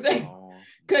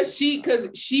because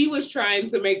she was trying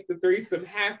to make the threesome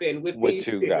happen with these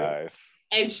two guys,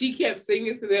 and she kept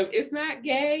singing to them, "It's not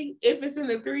gay if it's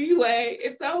in a three-way.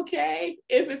 It's okay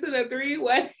if it's in a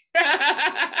three-way."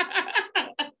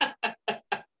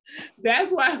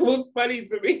 That's why it was funny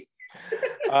to me.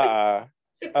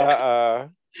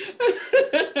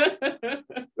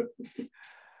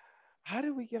 How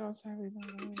did we get on Saturday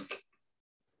Night Live?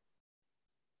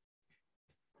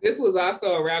 This was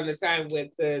also around the time with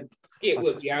the skit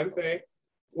with Beyonce,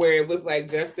 where it was like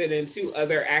Justin and two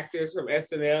other actors from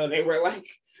SNL, and they were like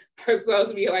supposed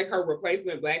to be like her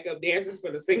replacement backup dancers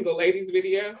for the Single Ladies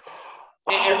video.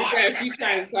 And every time she's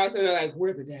trying to talk to them, they're like,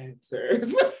 we're the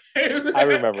dancers. I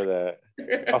remember that.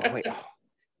 Oh, wait. Oh.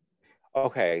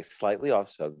 Okay, slightly off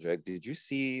subject. Did you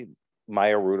see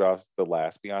Maya Rudolph's the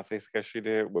last Beyonce sketch she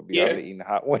did with Beyonce Yes. eating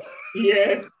hot wings?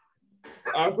 Yes.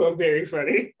 It's also very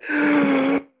funny.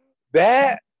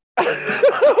 That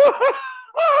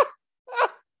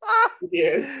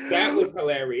Yes, that was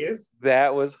hilarious.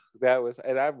 That was,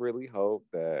 and I really hope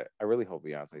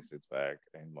Beyonce sits back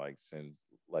and like sends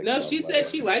like. No, love she said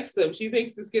letters. she likes them. She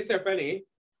thinks the skits are funny.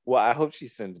 Well, I hope she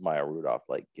sends Maya Rudolph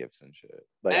like gifts and shit.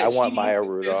 Like I want Maya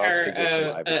Rudolph to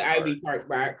get some Ivy Park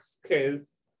box because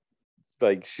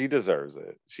like she deserves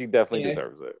it. She definitely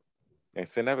deserves it. And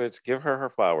send that bitch, give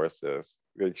her flowers, sis.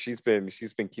 Like she's been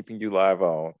keeping you live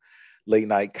on late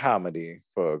night comedy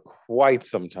for quite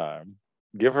some time.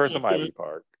 Give her some Ivy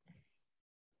Park.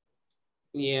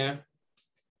 Yeah.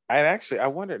 I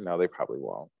wondered, no, they probably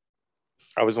won't.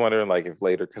 I was wondering like if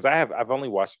later, because I've only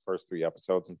watched the first 3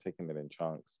 episodes. I'm taking it in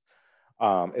chunks.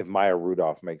 If Minnie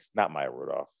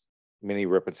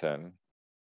Riperton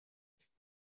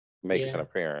makes an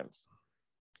appearance,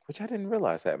 which I didn't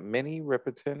realize that. Minnie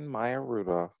Riperton, Maya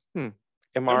Rudolph.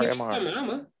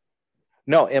 MR.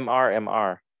 No,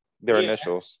 MR. Their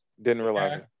initials. Didn't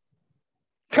realize it.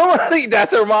 Come on,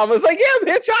 that's her mom. Was like, yeah,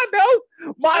 bitch, I know.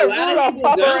 Maya Rudolph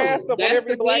pop her ass up on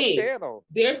every black channel.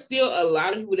 There's still a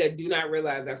lot of people that do not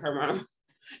realize that's her mom.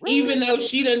 Really? Even though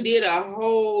she done did a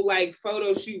whole like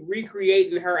photo shoot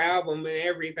recreating her album and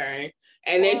everything,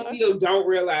 and they still don't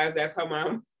realize that's her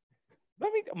mom.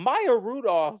 Maya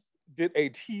Rudolph did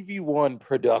a TV One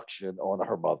production on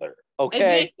her mother.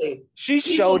 Okay, exactly. She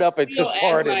showed up and took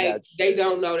part in that. They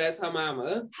don't know that's her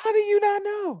mama. How do you not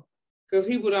know? Because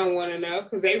people don't want to know.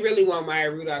 Because they really want Maya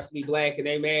Rudolph to be black, and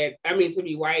they mad. I mean, to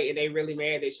be white, and they really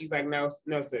mad that she's like, no,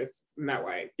 sis, I'm not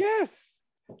white. Yes.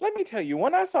 Let me tell you,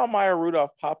 when I saw Maya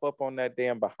Rudolph pop up on that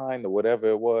damn Behind or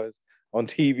whatever it was on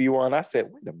TV One, I said,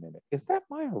 wait a minute, is that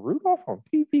Maya Rudolph on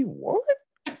TV One?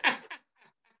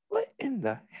 What in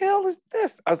the hell is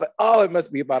this? I was like, oh, it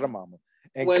must be about a mama.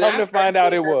 And when come to find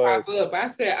out it was. Up, I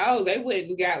said, oh, they went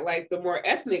and got like the more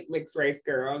ethnic mixed race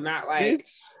girl, not like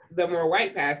the more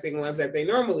white passing ones that they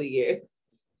normally get.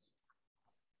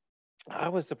 I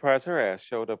was surprised her ass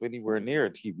showed up anywhere near a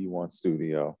TV One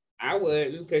studio. I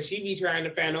wouldn't, because she be trying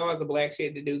to find all the black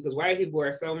shit to do, because white people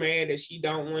are so mad that she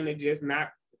don't want to just not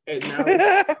acknowledge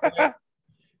that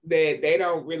they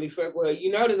don't really fuck well.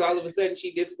 You notice all of a sudden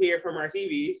she disappeared from our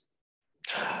TVs.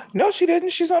 No, she didn't.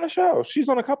 She's on a show. She's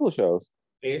on a couple of shows.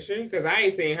 Is she? Because I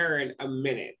ain't seen her in a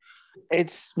minute.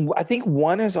 I think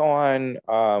one is on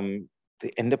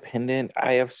the Independent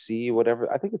IFC,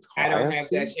 whatever. I think it's called. I don't IFC. Have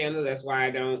that channel. That's why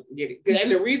I don't get it.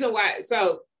 And the reason why,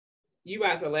 so you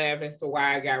about to laugh as to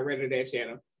why I got rid of that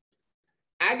channel.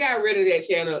 I got rid of that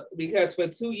channel because for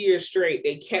 2 years straight,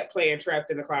 they kept playing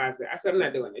Trapped in the Closet. I said, I'm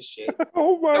not doing this shit.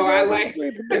 Oh my God.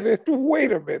 Wait a minute.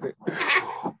 Wait a minute.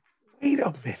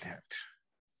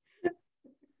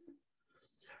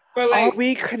 Are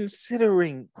we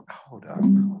considering, hold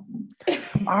on.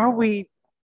 Are we,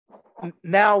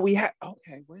 now we have,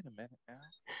 okay, wait a minute now.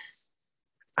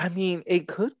 I mean, it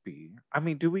could be. I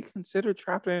mean, do we consider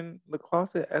Trapped in the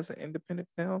Closet as an independent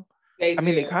film? I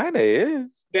mean, it kind of is.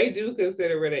 They do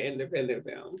consider it an independent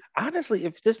film. Honestly,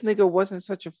 if this nigga wasn't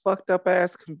such a fucked up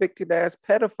ass, convicted ass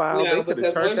pedophile, no,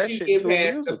 because once you get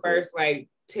past the first like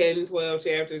 10, 12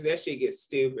 chapters, that shit gets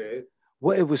stupid.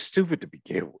 Well, it was stupid to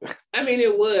begin with. I mean,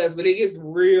 it was, but it gets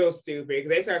real stupid because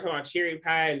they start talking about cherry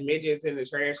pie and midgets in the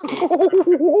trash can.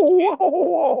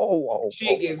 Whoa.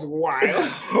 Shit gets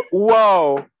wild.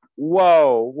 Whoa.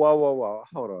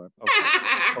 Hold on. Okay.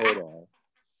 Hold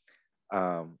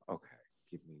on. Okay.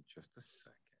 Give me just a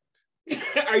second.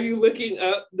 Are you looking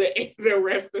up the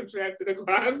rest of Trapped in the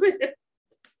Closet?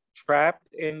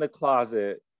 Trapped in the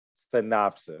Closet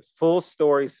synopsis. Full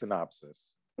story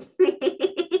synopsis.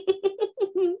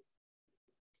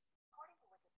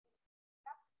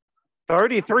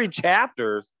 33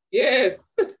 chapters.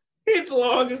 Yes, it's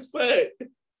long as fuck.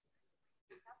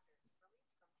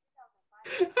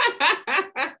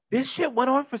 This shit went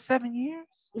on for 7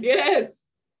 years? Yes.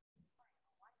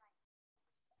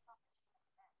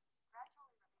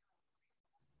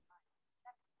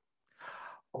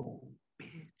 Oh,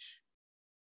 bitch.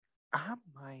 I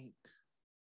might.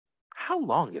 How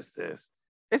long is this?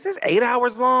 Is this 8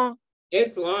 hours long?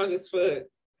 It's long as fuck.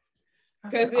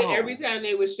 Because every time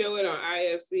they would show it on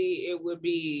IFC, it would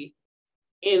be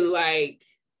in like,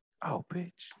 oh,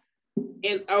 bitch,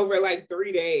 in over like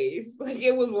 3 days. Like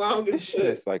it was long as shit.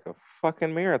 It's like a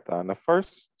fucking marathon. The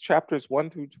first chapters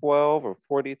 1 through 12 are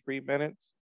 43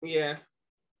 minutes. Yeah.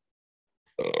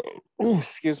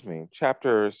 Excuse me.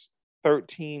 Chapters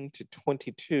 13 to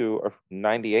 22 or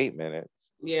 98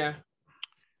 minutes. Yeah.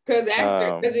 Because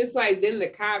it's like then the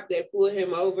cop that pulled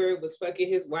him over was fucking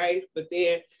his wife, but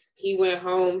then he went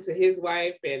home to his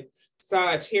wife and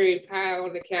saw a cherry pie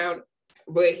on the counter,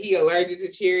 but he allergic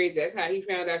to cherries. That's how he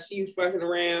found out she's fucking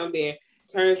around. Then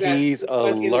turns out he's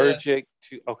allergic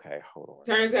to. Okay, hold on.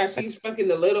 Turns out she's fucking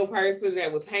the little person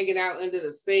that was hanging out under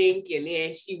the sink, and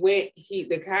then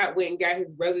the cop went and got his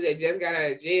brother that just got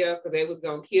out of jail because they was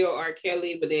gonna kill R.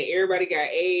 Kelly, but then everybody got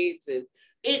AIDS, and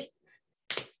it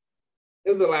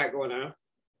was a lot going on.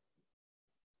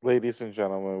 Ladies and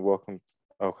gentlemen, welcome.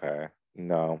 Okay,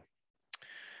 no.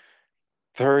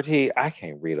 30. I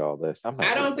can't read all this.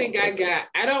 I don't think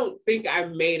I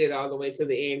made it all the way to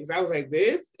the end because I was like,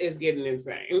 this is getting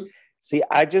insane. See,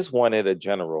 I just wanted a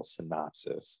general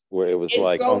synopsis where it was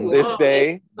like, so on long. This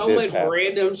day, so much happened.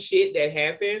 Random shit that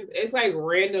happens. It's like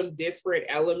random disparate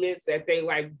elements that they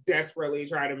like desperately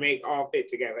try to make all fit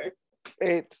together.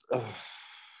 It's,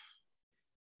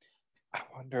 I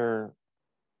wonder,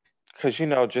 because,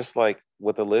 just like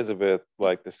with Elizabeth,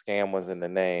 like the scam was in the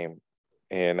name.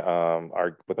 And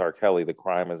with R. Kelly, the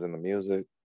crime is in the music.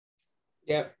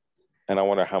 Yep. And I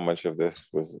wonder how much of this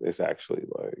is actually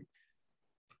like.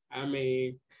 I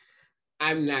mean,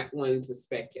 I'm not one to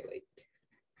speculate.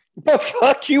 The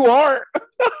fuck you aren't.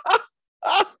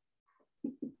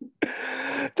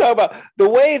 Talk about the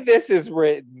way this is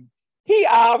written. He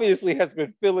obviously has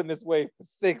been feeling this way for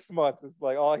 6 months. It's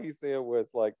like all he said was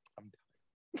like, I'm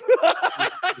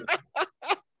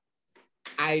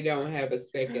I don't have a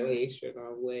speculation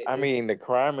on what. I mean, the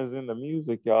crime is in the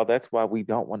music, y'all. That's why we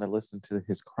don't want to listen to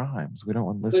his crimes. We don't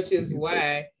want to listen. Which is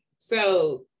why.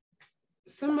 So,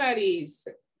 this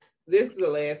is the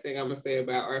last thing I'm gonna say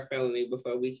about our felony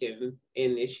before we can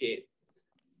end this shit.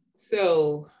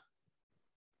 So,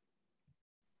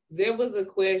 there was a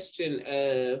question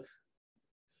of,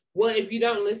 well, if you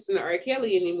don't listen to R.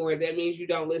 Kelly anymore, that means you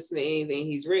don't listen to anything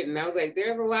he's written. I was like,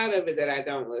 there's a lot of it that I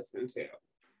don't listen to.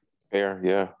 Fair,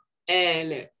 yeah.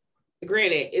 And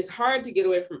granted, it's hard to get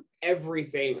away from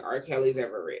everything R. Kelly's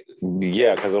ever written.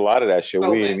 Yeah, because a lot of that shit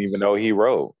we didn't even know he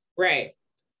wrote. Right.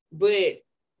 But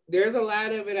there's a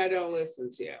lot of it I don't listen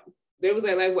to. There was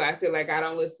like what I said, like, I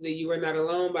don't listen to You Are Not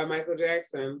Alone by Michael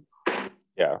Jackson.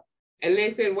 Yeah. And they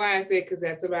said, why? I said, because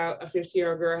that's about a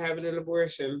 15-year-old girl having an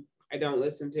abortion. I don't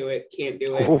listen to it. Can't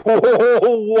do it.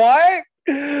 What?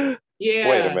 Yeah.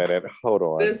 Wait a minute. Hold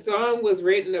on. The song was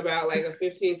written about like a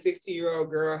 15,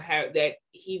 16-year-old girl that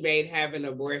he made have an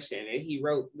abortion, and he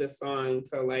wrote the song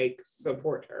to like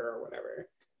support her or whatever.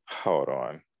 Hold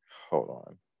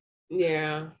on.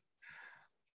 Yeah.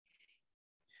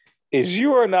 Is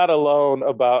You Are Not Alone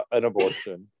about an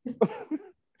abortion?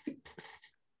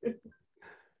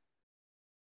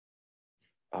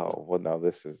 Oh, well, no,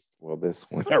 this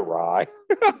went awry.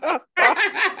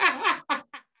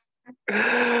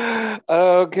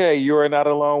 Okay, You Are Not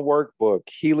Alone workbook,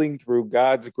 Healing Through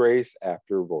God's Grace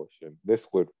After Abortion. This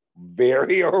would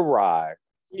very awry.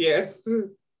 Yes.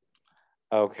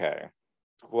 Okay.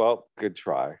 Well, good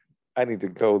try. I need to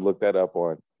go look that up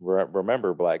on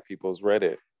Remember Black People's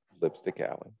Reddit, Lipstick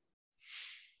Alley.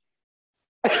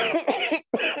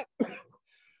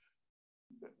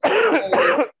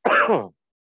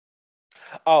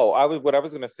 What I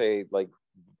was gonna say, like,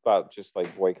 about just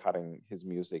like boycotting his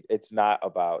music. It's not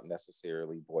about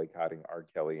necessarily boycotting R.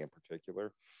 Kelly in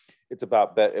particular. It's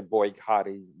about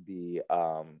boycotting the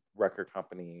record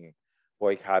company,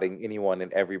 boycotting anyone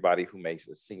and everybody who makes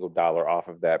a single dollar off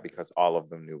of that, because all of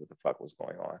them knew what the fuck was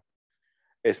going on.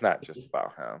 It's not just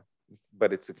about him,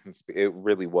 but it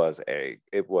really was a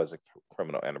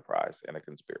criminal enterprise and a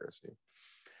conspiracy.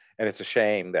 And it's a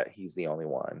shame that he's the only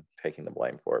one taking the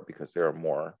blame for it, because there are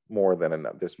more than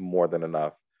enough. There's more than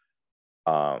enough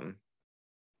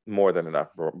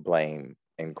blame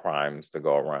and crimes to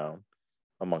go around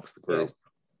amongst the group.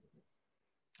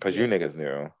 Because you niggas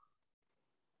knew.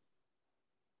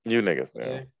 You niggas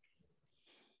knew.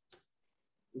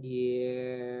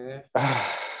 Yeah.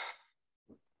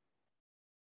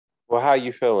 Well, how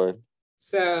you feeling?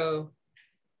 So,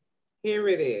 here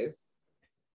it is.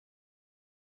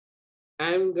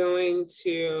 I'm going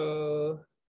to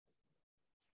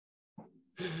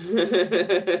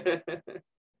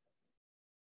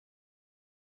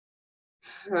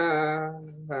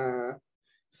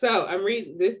so I'm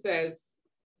reading. This says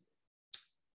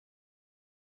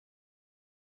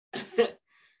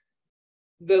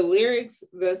the lyrics,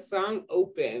 the song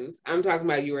opens. I'm talking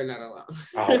about You Are Not Alone.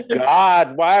 Oh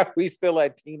God, why are we still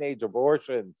at teenage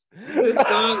abortions? The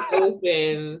song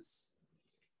opens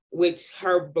with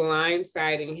her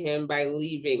blindsiding him by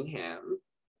leaving him.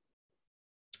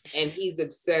 and he's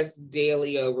obsessed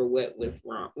daily over what went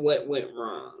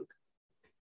wrong.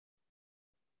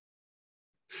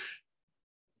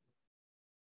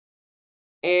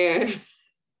 And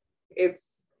it's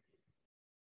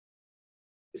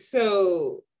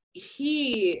so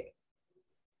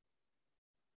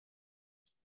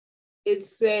it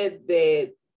said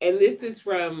that, and this is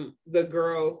from the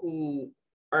girl who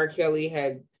R. Kelly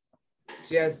had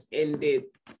just ended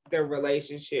the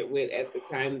relationship with at the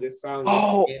time this song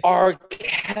was hit. R.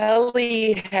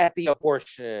 Kelly had the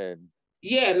abortion.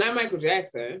 Yeah, not Michael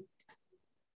Jackson.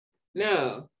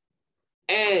 No.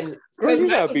 And because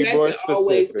Michael Jackson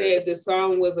always said the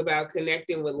song was about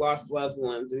connecting with lost loved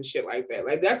ones and shit like that.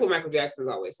 Like, that's what Michael Jackson's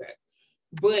always said.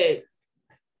 But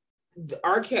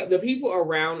the people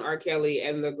around R. Kelly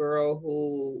and the girl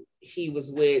who he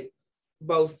was with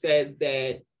both said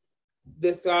that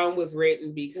the song was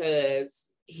written because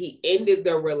he ended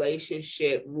the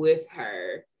relationship with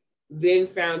her, then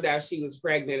found out she was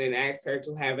pregnant and asked her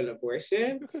to have an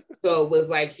abortion. So it was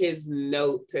like his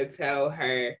note to tell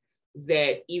her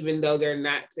that even though they're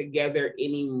not together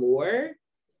anymore,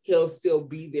 he'll still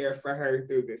be there for her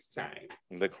through this time.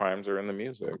 The crimes are in the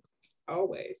music.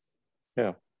 Always.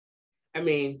 Yeah. I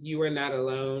mean, you are not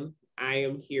alone. I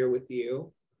am here with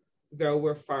you. Though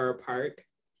we're far apart,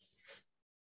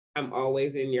 I'm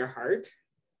always in your heart.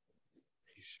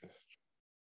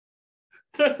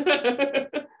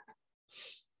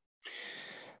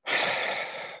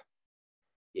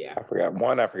 Yeah. I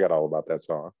forgot all about that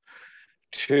song.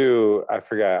 Two, I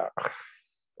forgot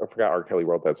R. Kelly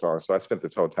wrote that song. So I spent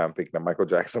this whole time thinking that Michael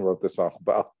Jackson wrote this song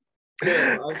about.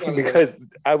 Yeah, because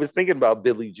I was thinking about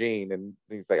Billie Jean, and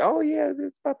he's like, "Oh yeah,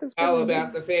 it's about this." All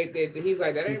about the fact that he's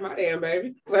like, "That ain't my damn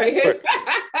baby." Like,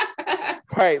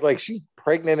 right, like she's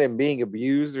pregnant and being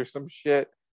abused or some shit.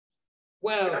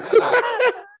 Well,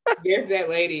 there's that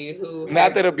lady who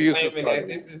not that abuse is that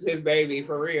this is his baby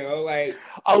for real. Like,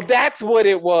 oh, that's what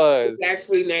it was. It's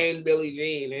actually named Billie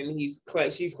Jean, and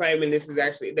she's claiming this is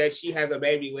actually that she has a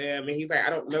baby with him, and he's like,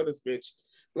 "I don't know this bitch."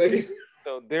 Like.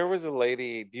 So there was a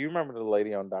lady. Do you remember the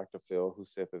lady on Dr. Phil who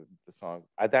said the song?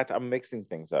 I'm mixing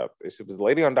things up. It was a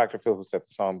lady on Dr. Phil who said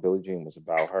the song Billie Jean was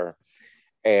about her,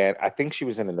 and I think she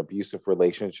was in an abusive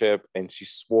relationship, and she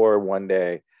swore one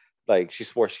day, like she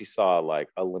swore she saw like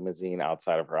a limousine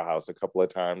outside of her house a couple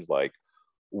of times, like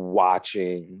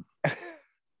watching.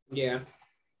 Yeah.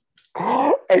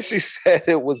 And she said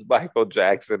it was Michael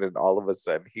Jackson, and all of a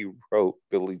sudden he wrote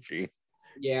Billie Jean.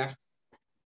 Yeah.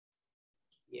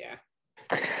 Yeah.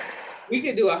 We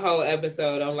could do a whole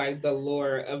episode on like the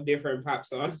lore of different pop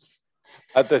songs.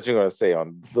 I thought you were gonna say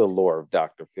on the lore of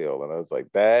Dr. Phil, and I was like,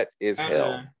 that is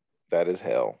hell. That is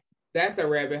hell. That's a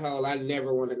rabbit hole I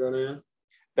never want to go down.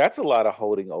 That's a lot of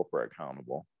holding Oprah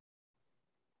accountable.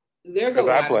 There's a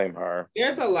lot. I blame her.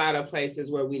 There's a lot of places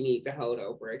where we need to hold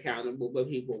Oprah accountable, but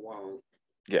people won't.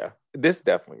 Yeah, this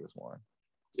definitely is one.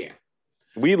 Yeah,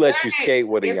 we let you skate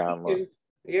with a Yanma.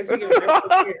 Yes, we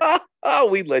can. Oh,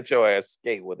 we let your ass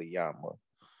skate with a Yanma.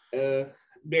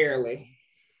 Barely.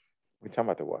 Which I'm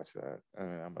about to watch that.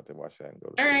 I'm about to watch that and go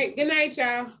to sleep. All right. Good night,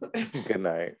 y'all. Good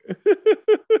night.